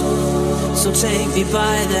bones, so take me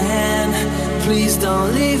by the hand, please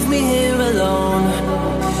don't leave me here alone.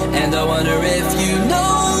 And I wonder if you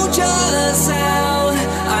know just how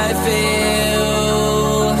I feel,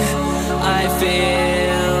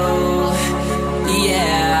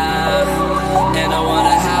 yeah. And I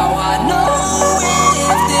wonder how I know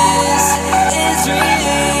if this is real,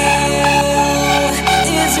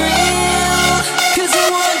 'cause I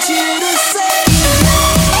want you to save me,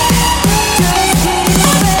 just please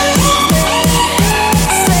save me,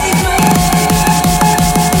 save me,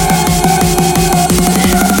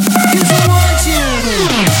 'cause I want you to.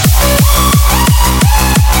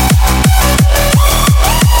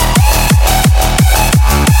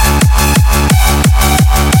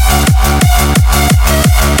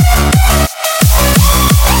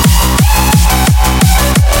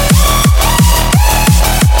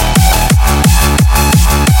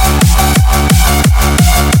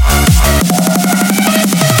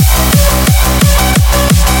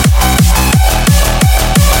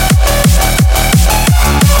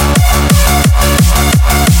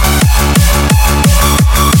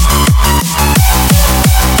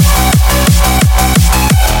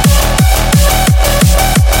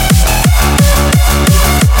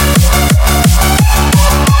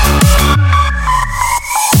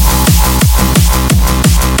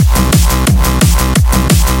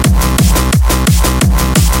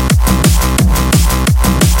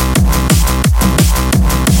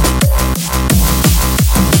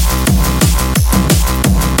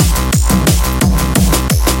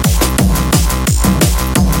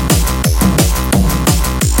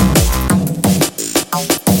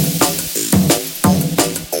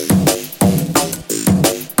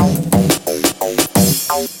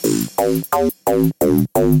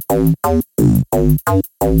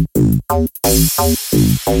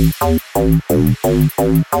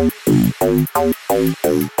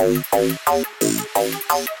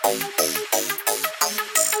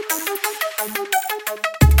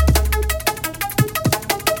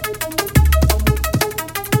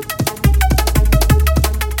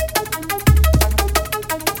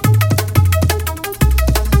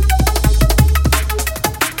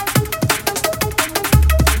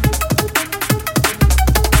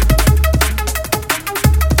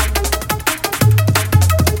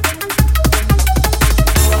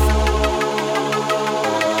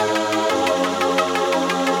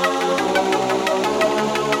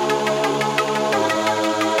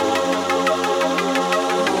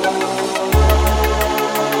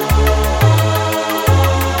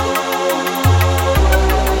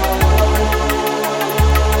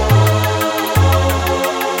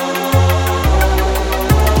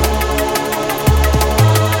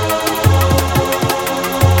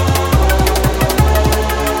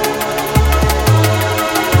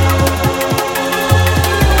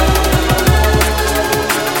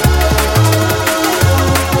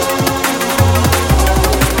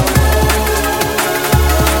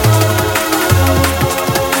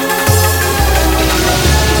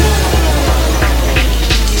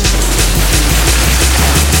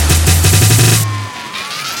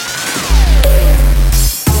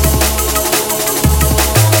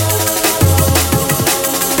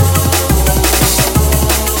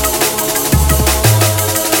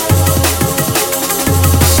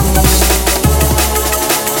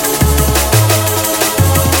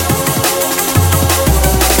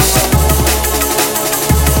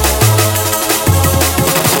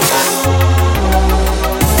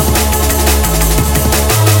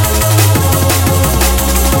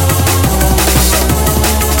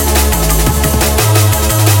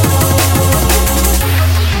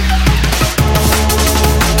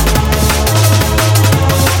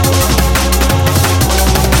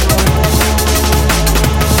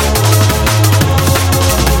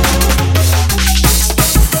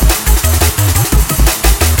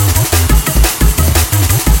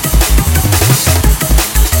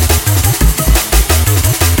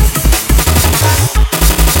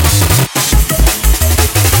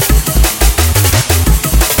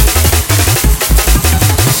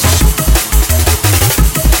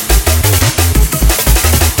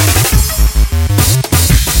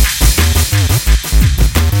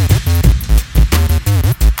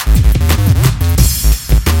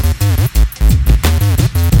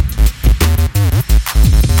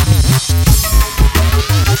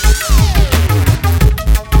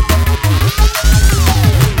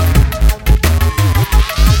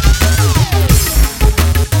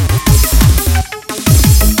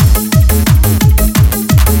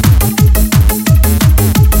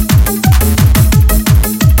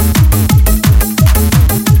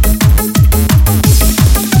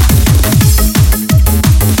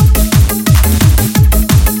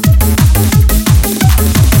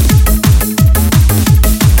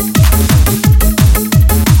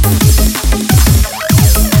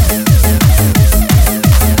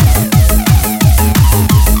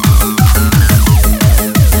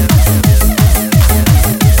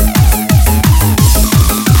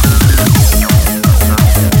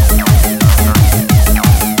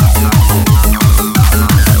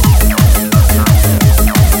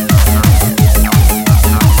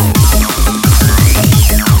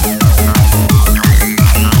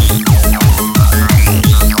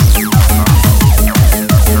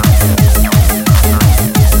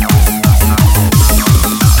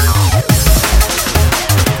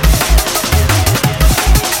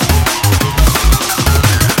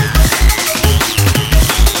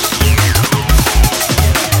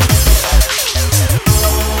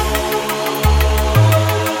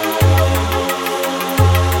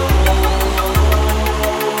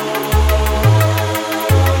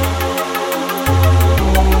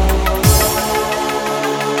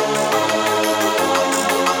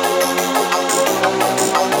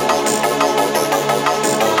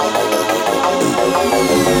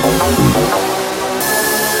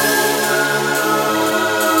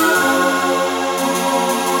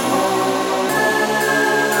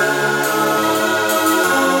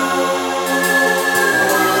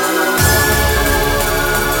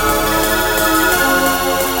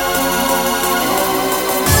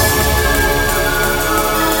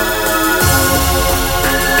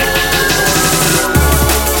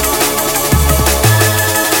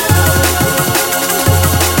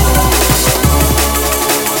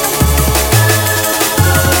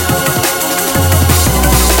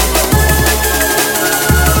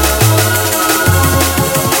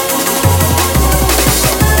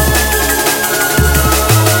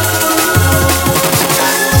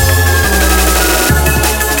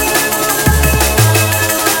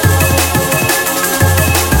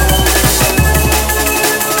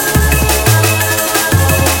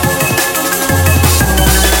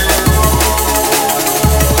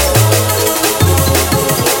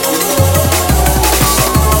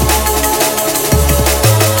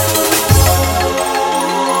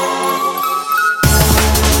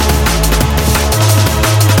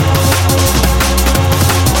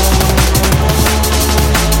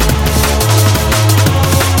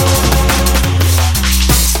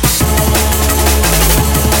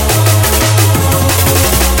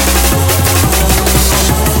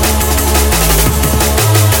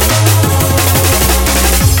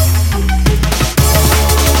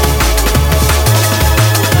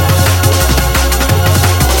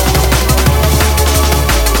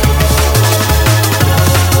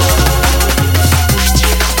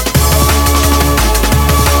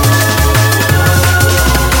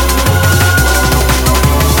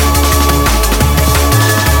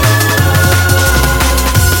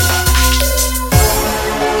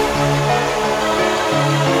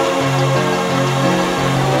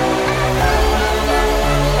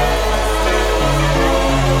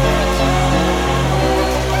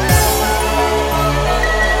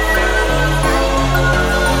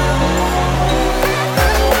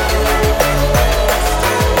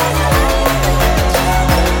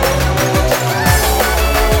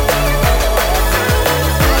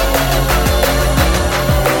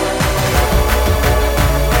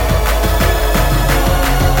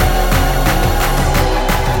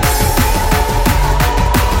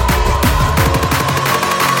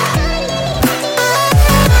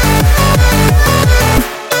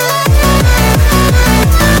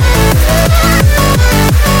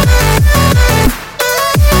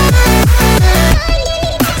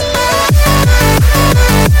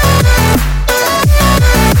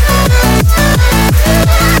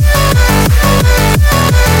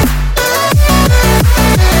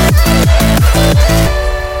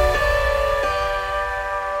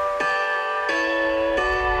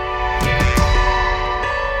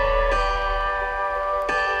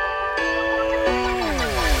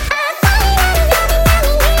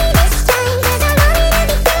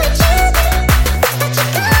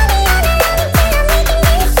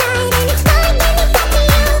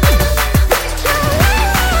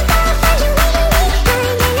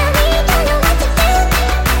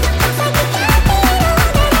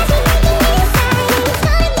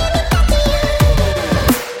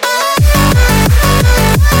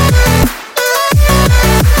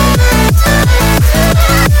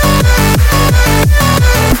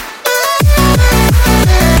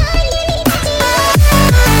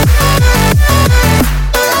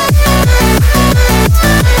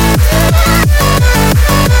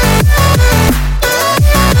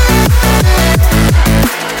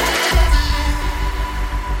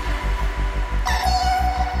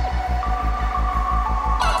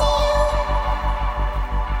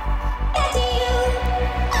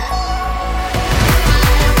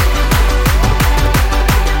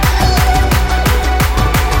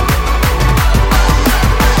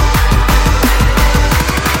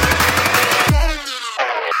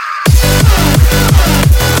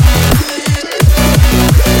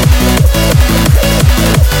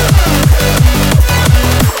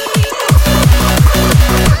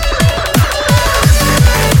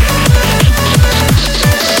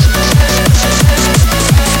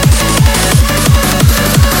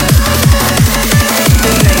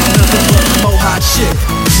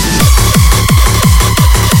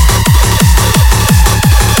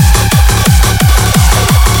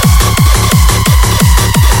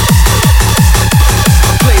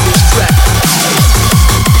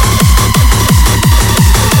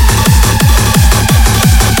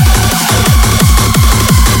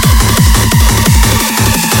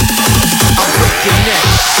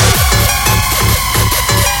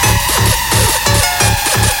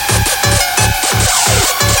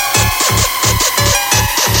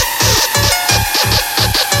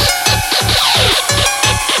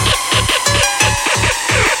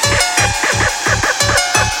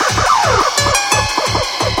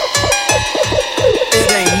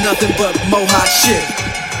 nothing but mo hot shit.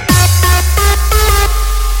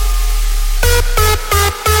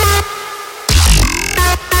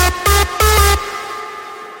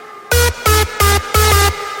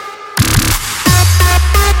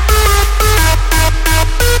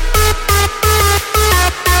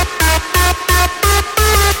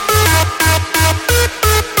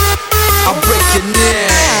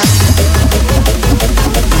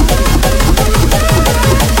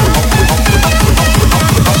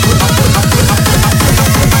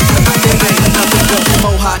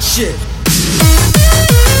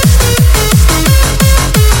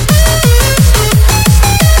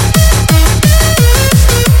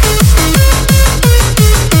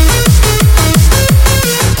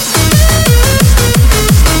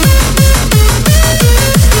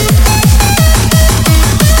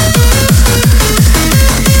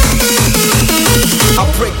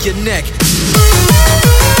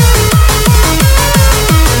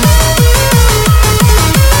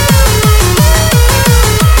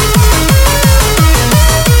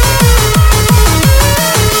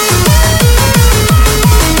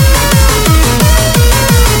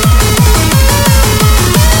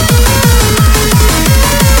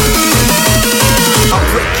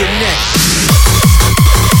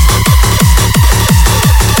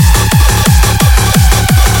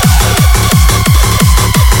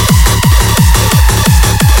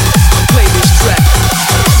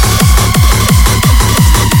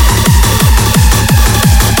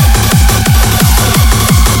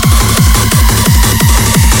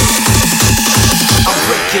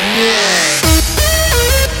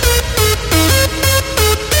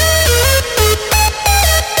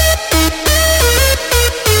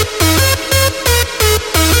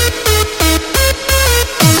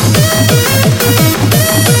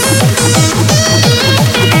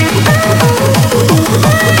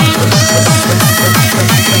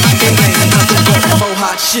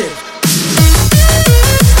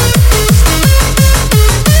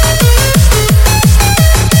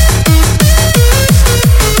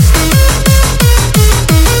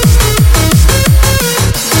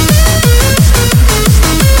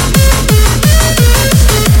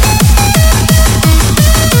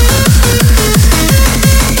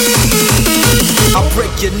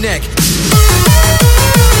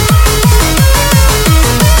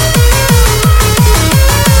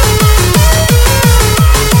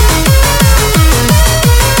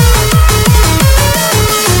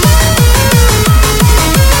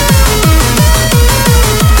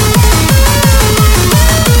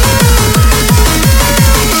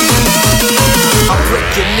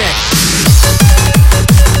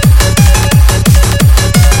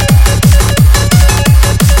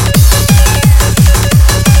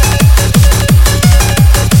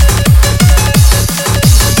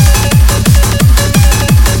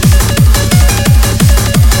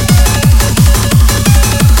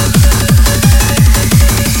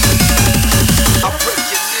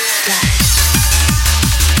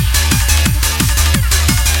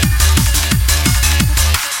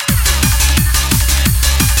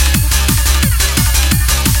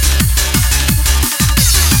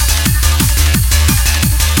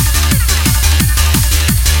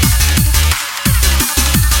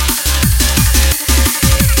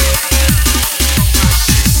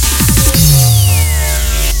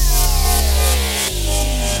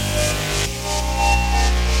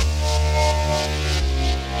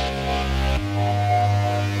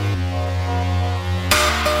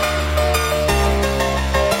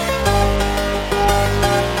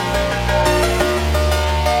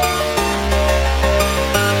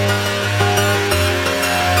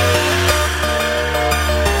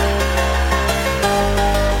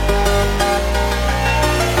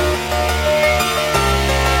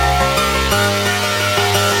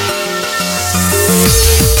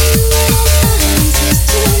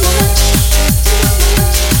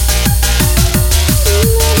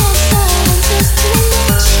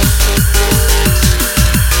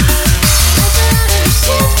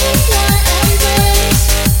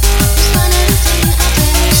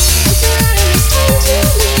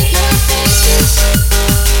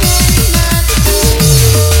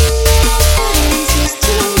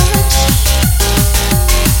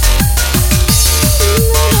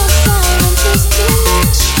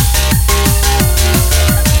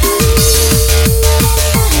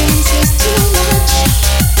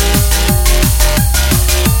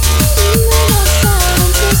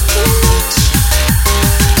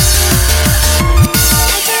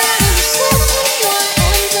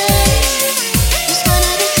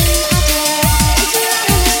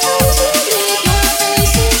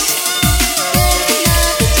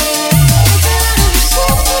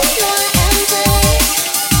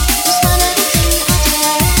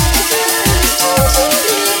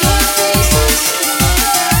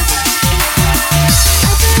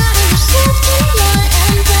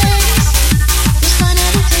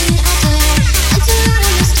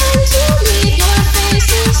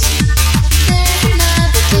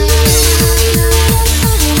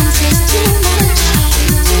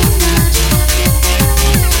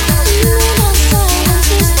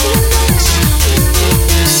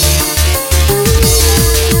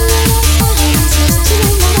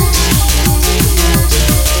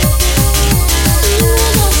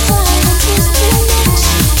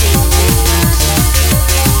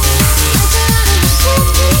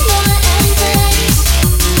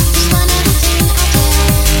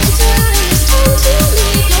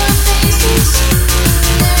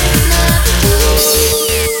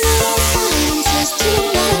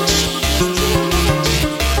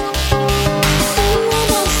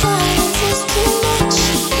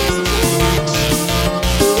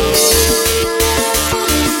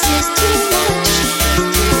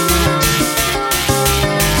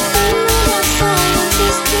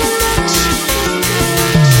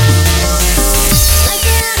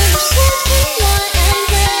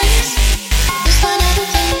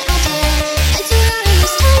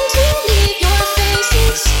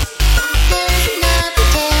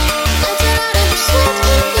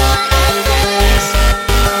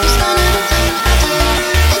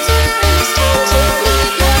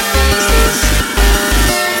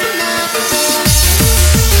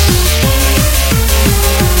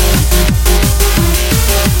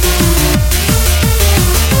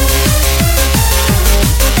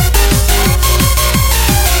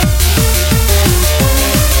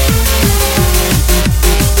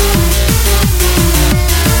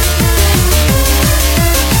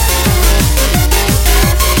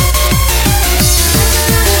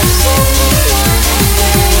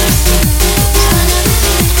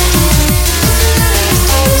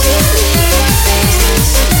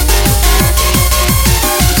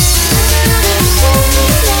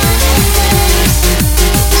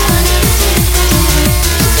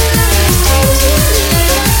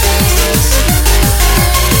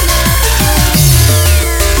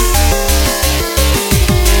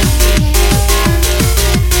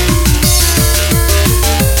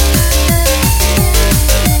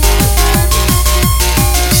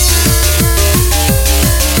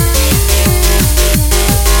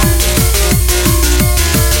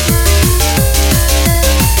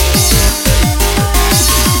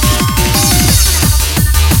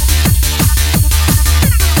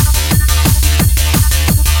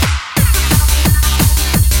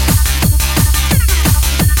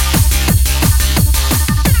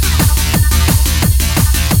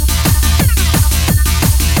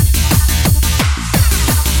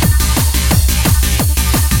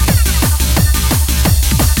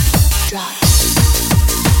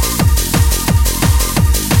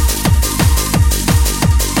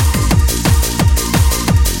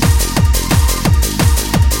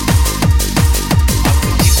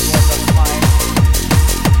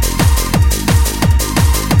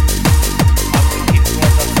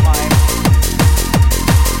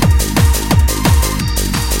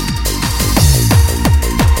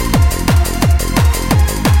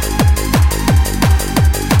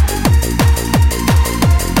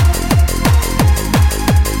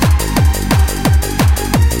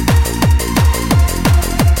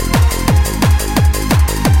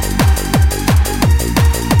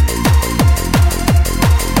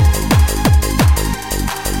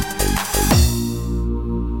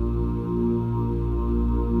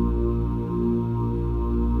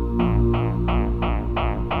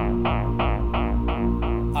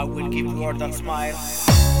 I will give word and smile.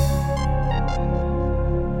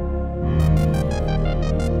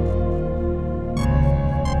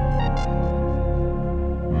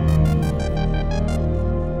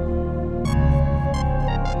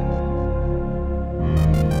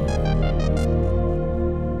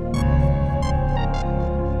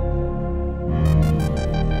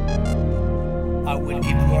 I will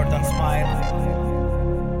give word and smile.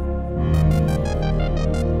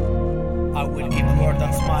 I will give word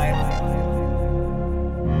and smile.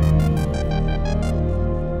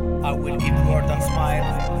 I will give word and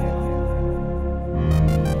smile.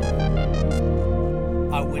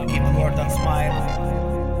 I will give word and smile.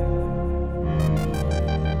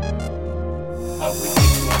 I will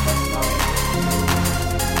give word and smile.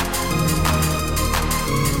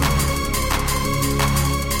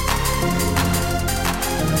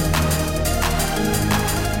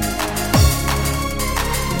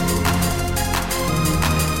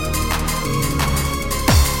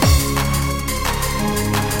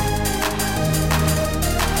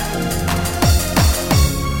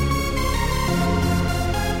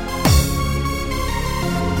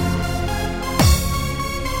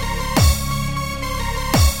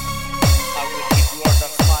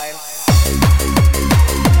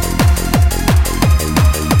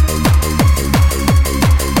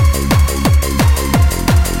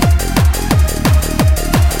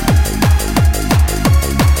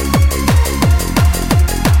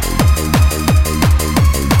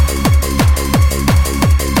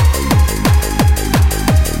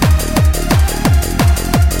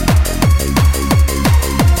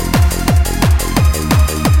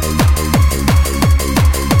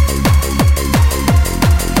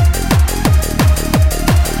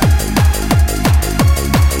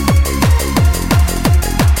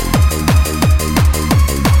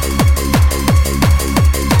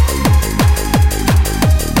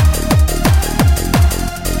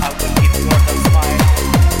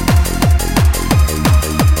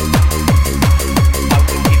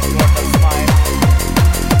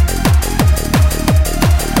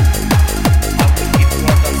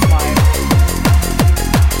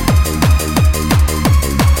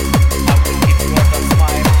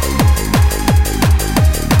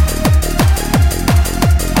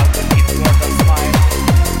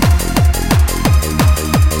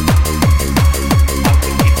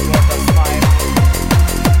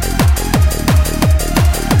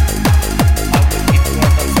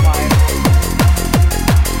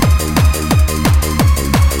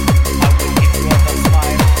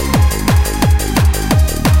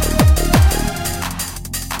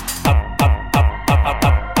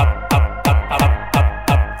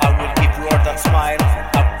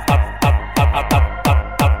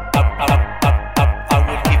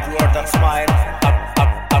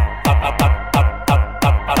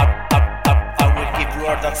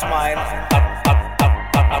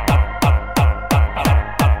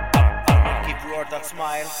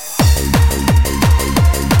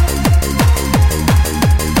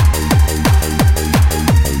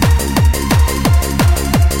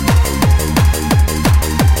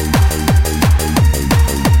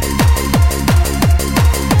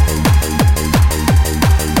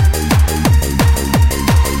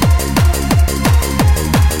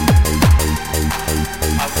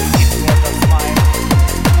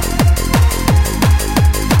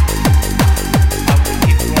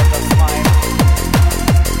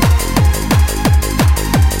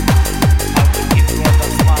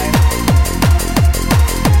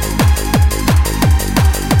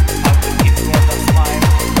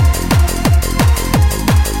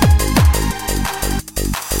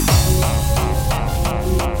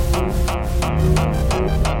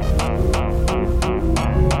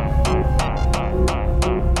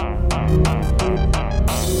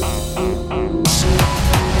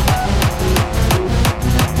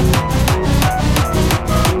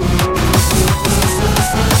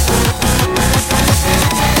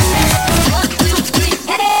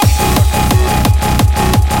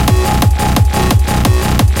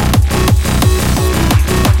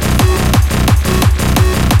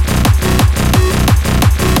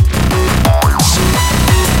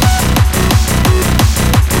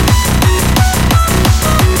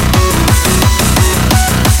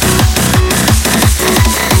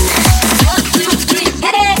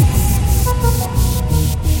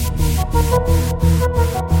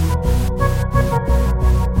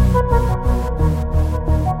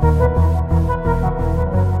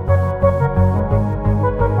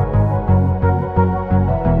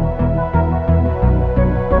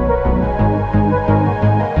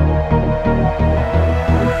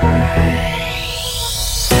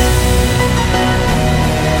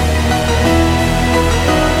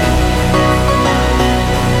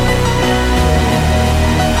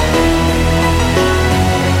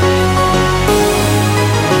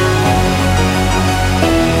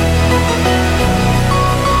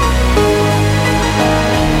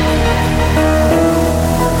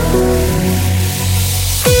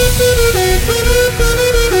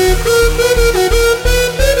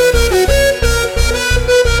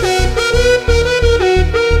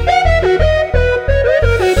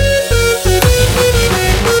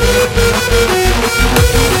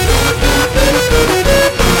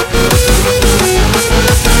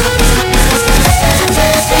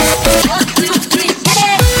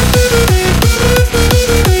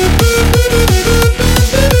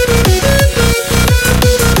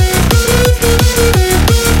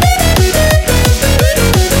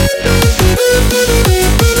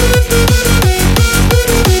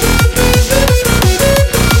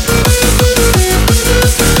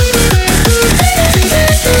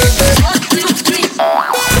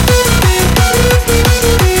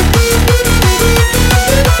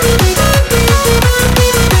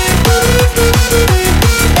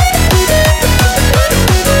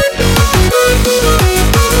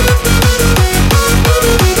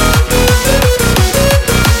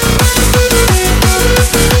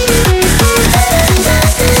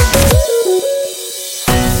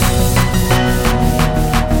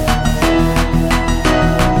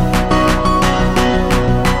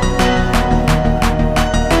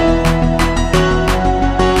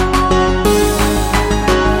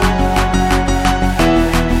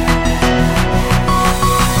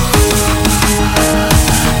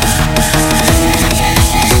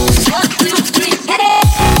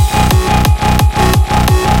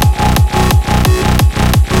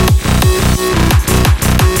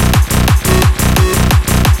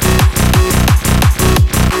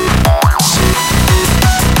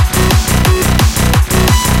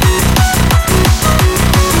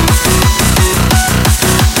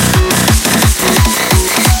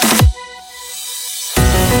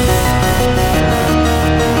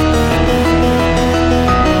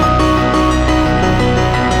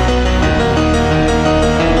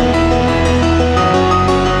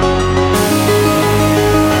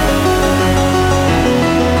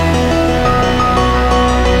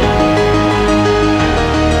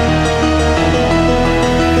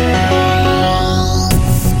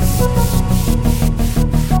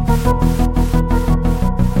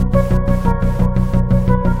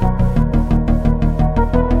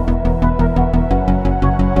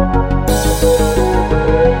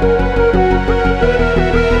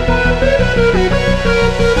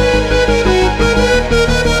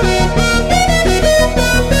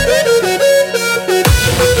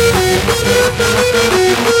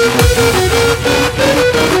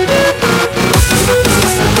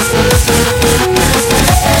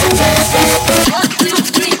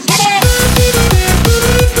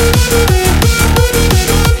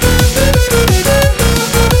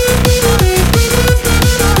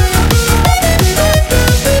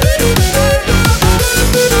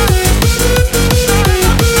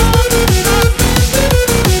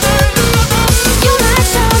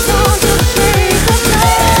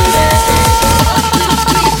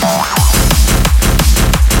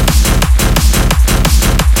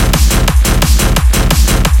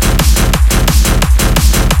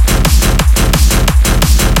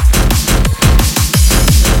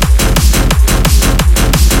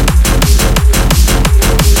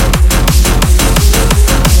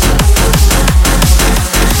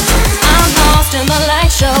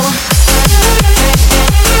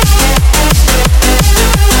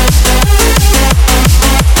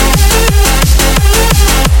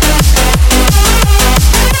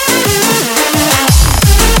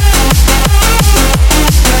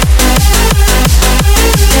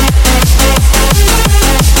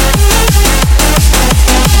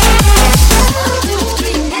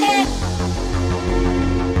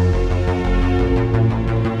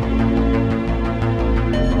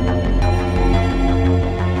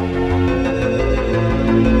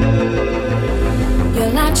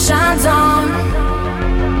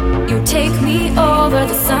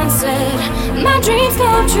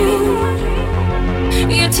 true.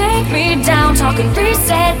 You take me down, talking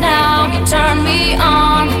reset now. You turn me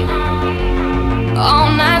on all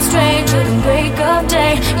night straight to the break of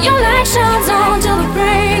day. Your light shines on till the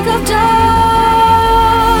break of dawn.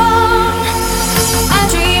 I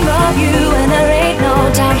dream of you and there ain't no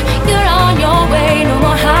doubt. You're on your way, no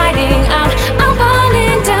more hiding out. I'm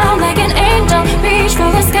falling down like an angel. Reach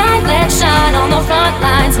for the sky, let's shine on the front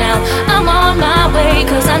lines now. I'm on my way,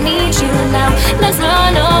 cause I need you now. Let's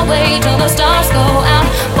run away till the stars go out.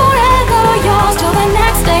 Forever yours till the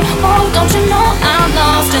next day. Oh, don't you know I'm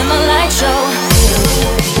lost in the light show.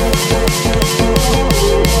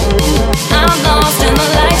 I'm lost in the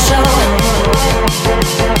light show.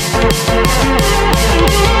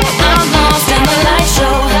 I'm lost in the light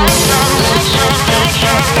show.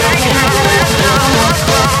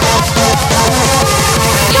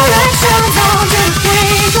 Your light shines on till the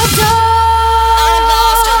break of dawn. I'm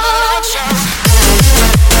lost in the light show.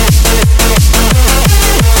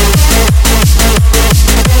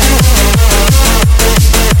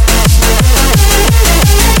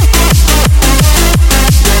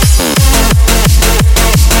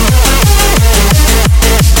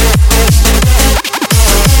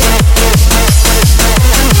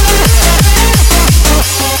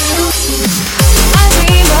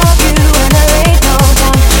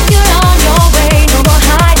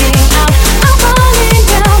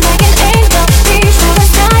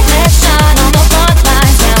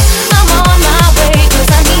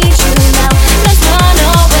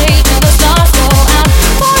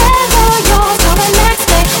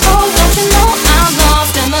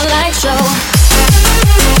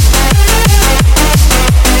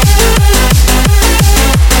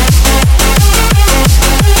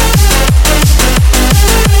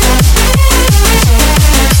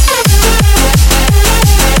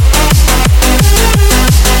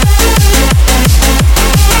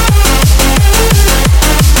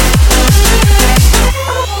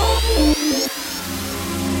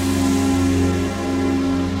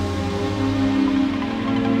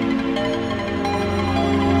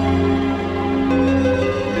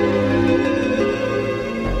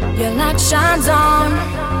 Your light shines on.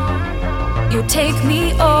 You take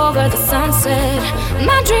me over the sunset.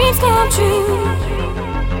 My dreams come true.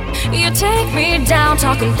 You take me down,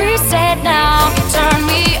 talking reset now. You turn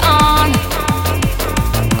me on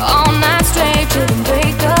all night straight to the break.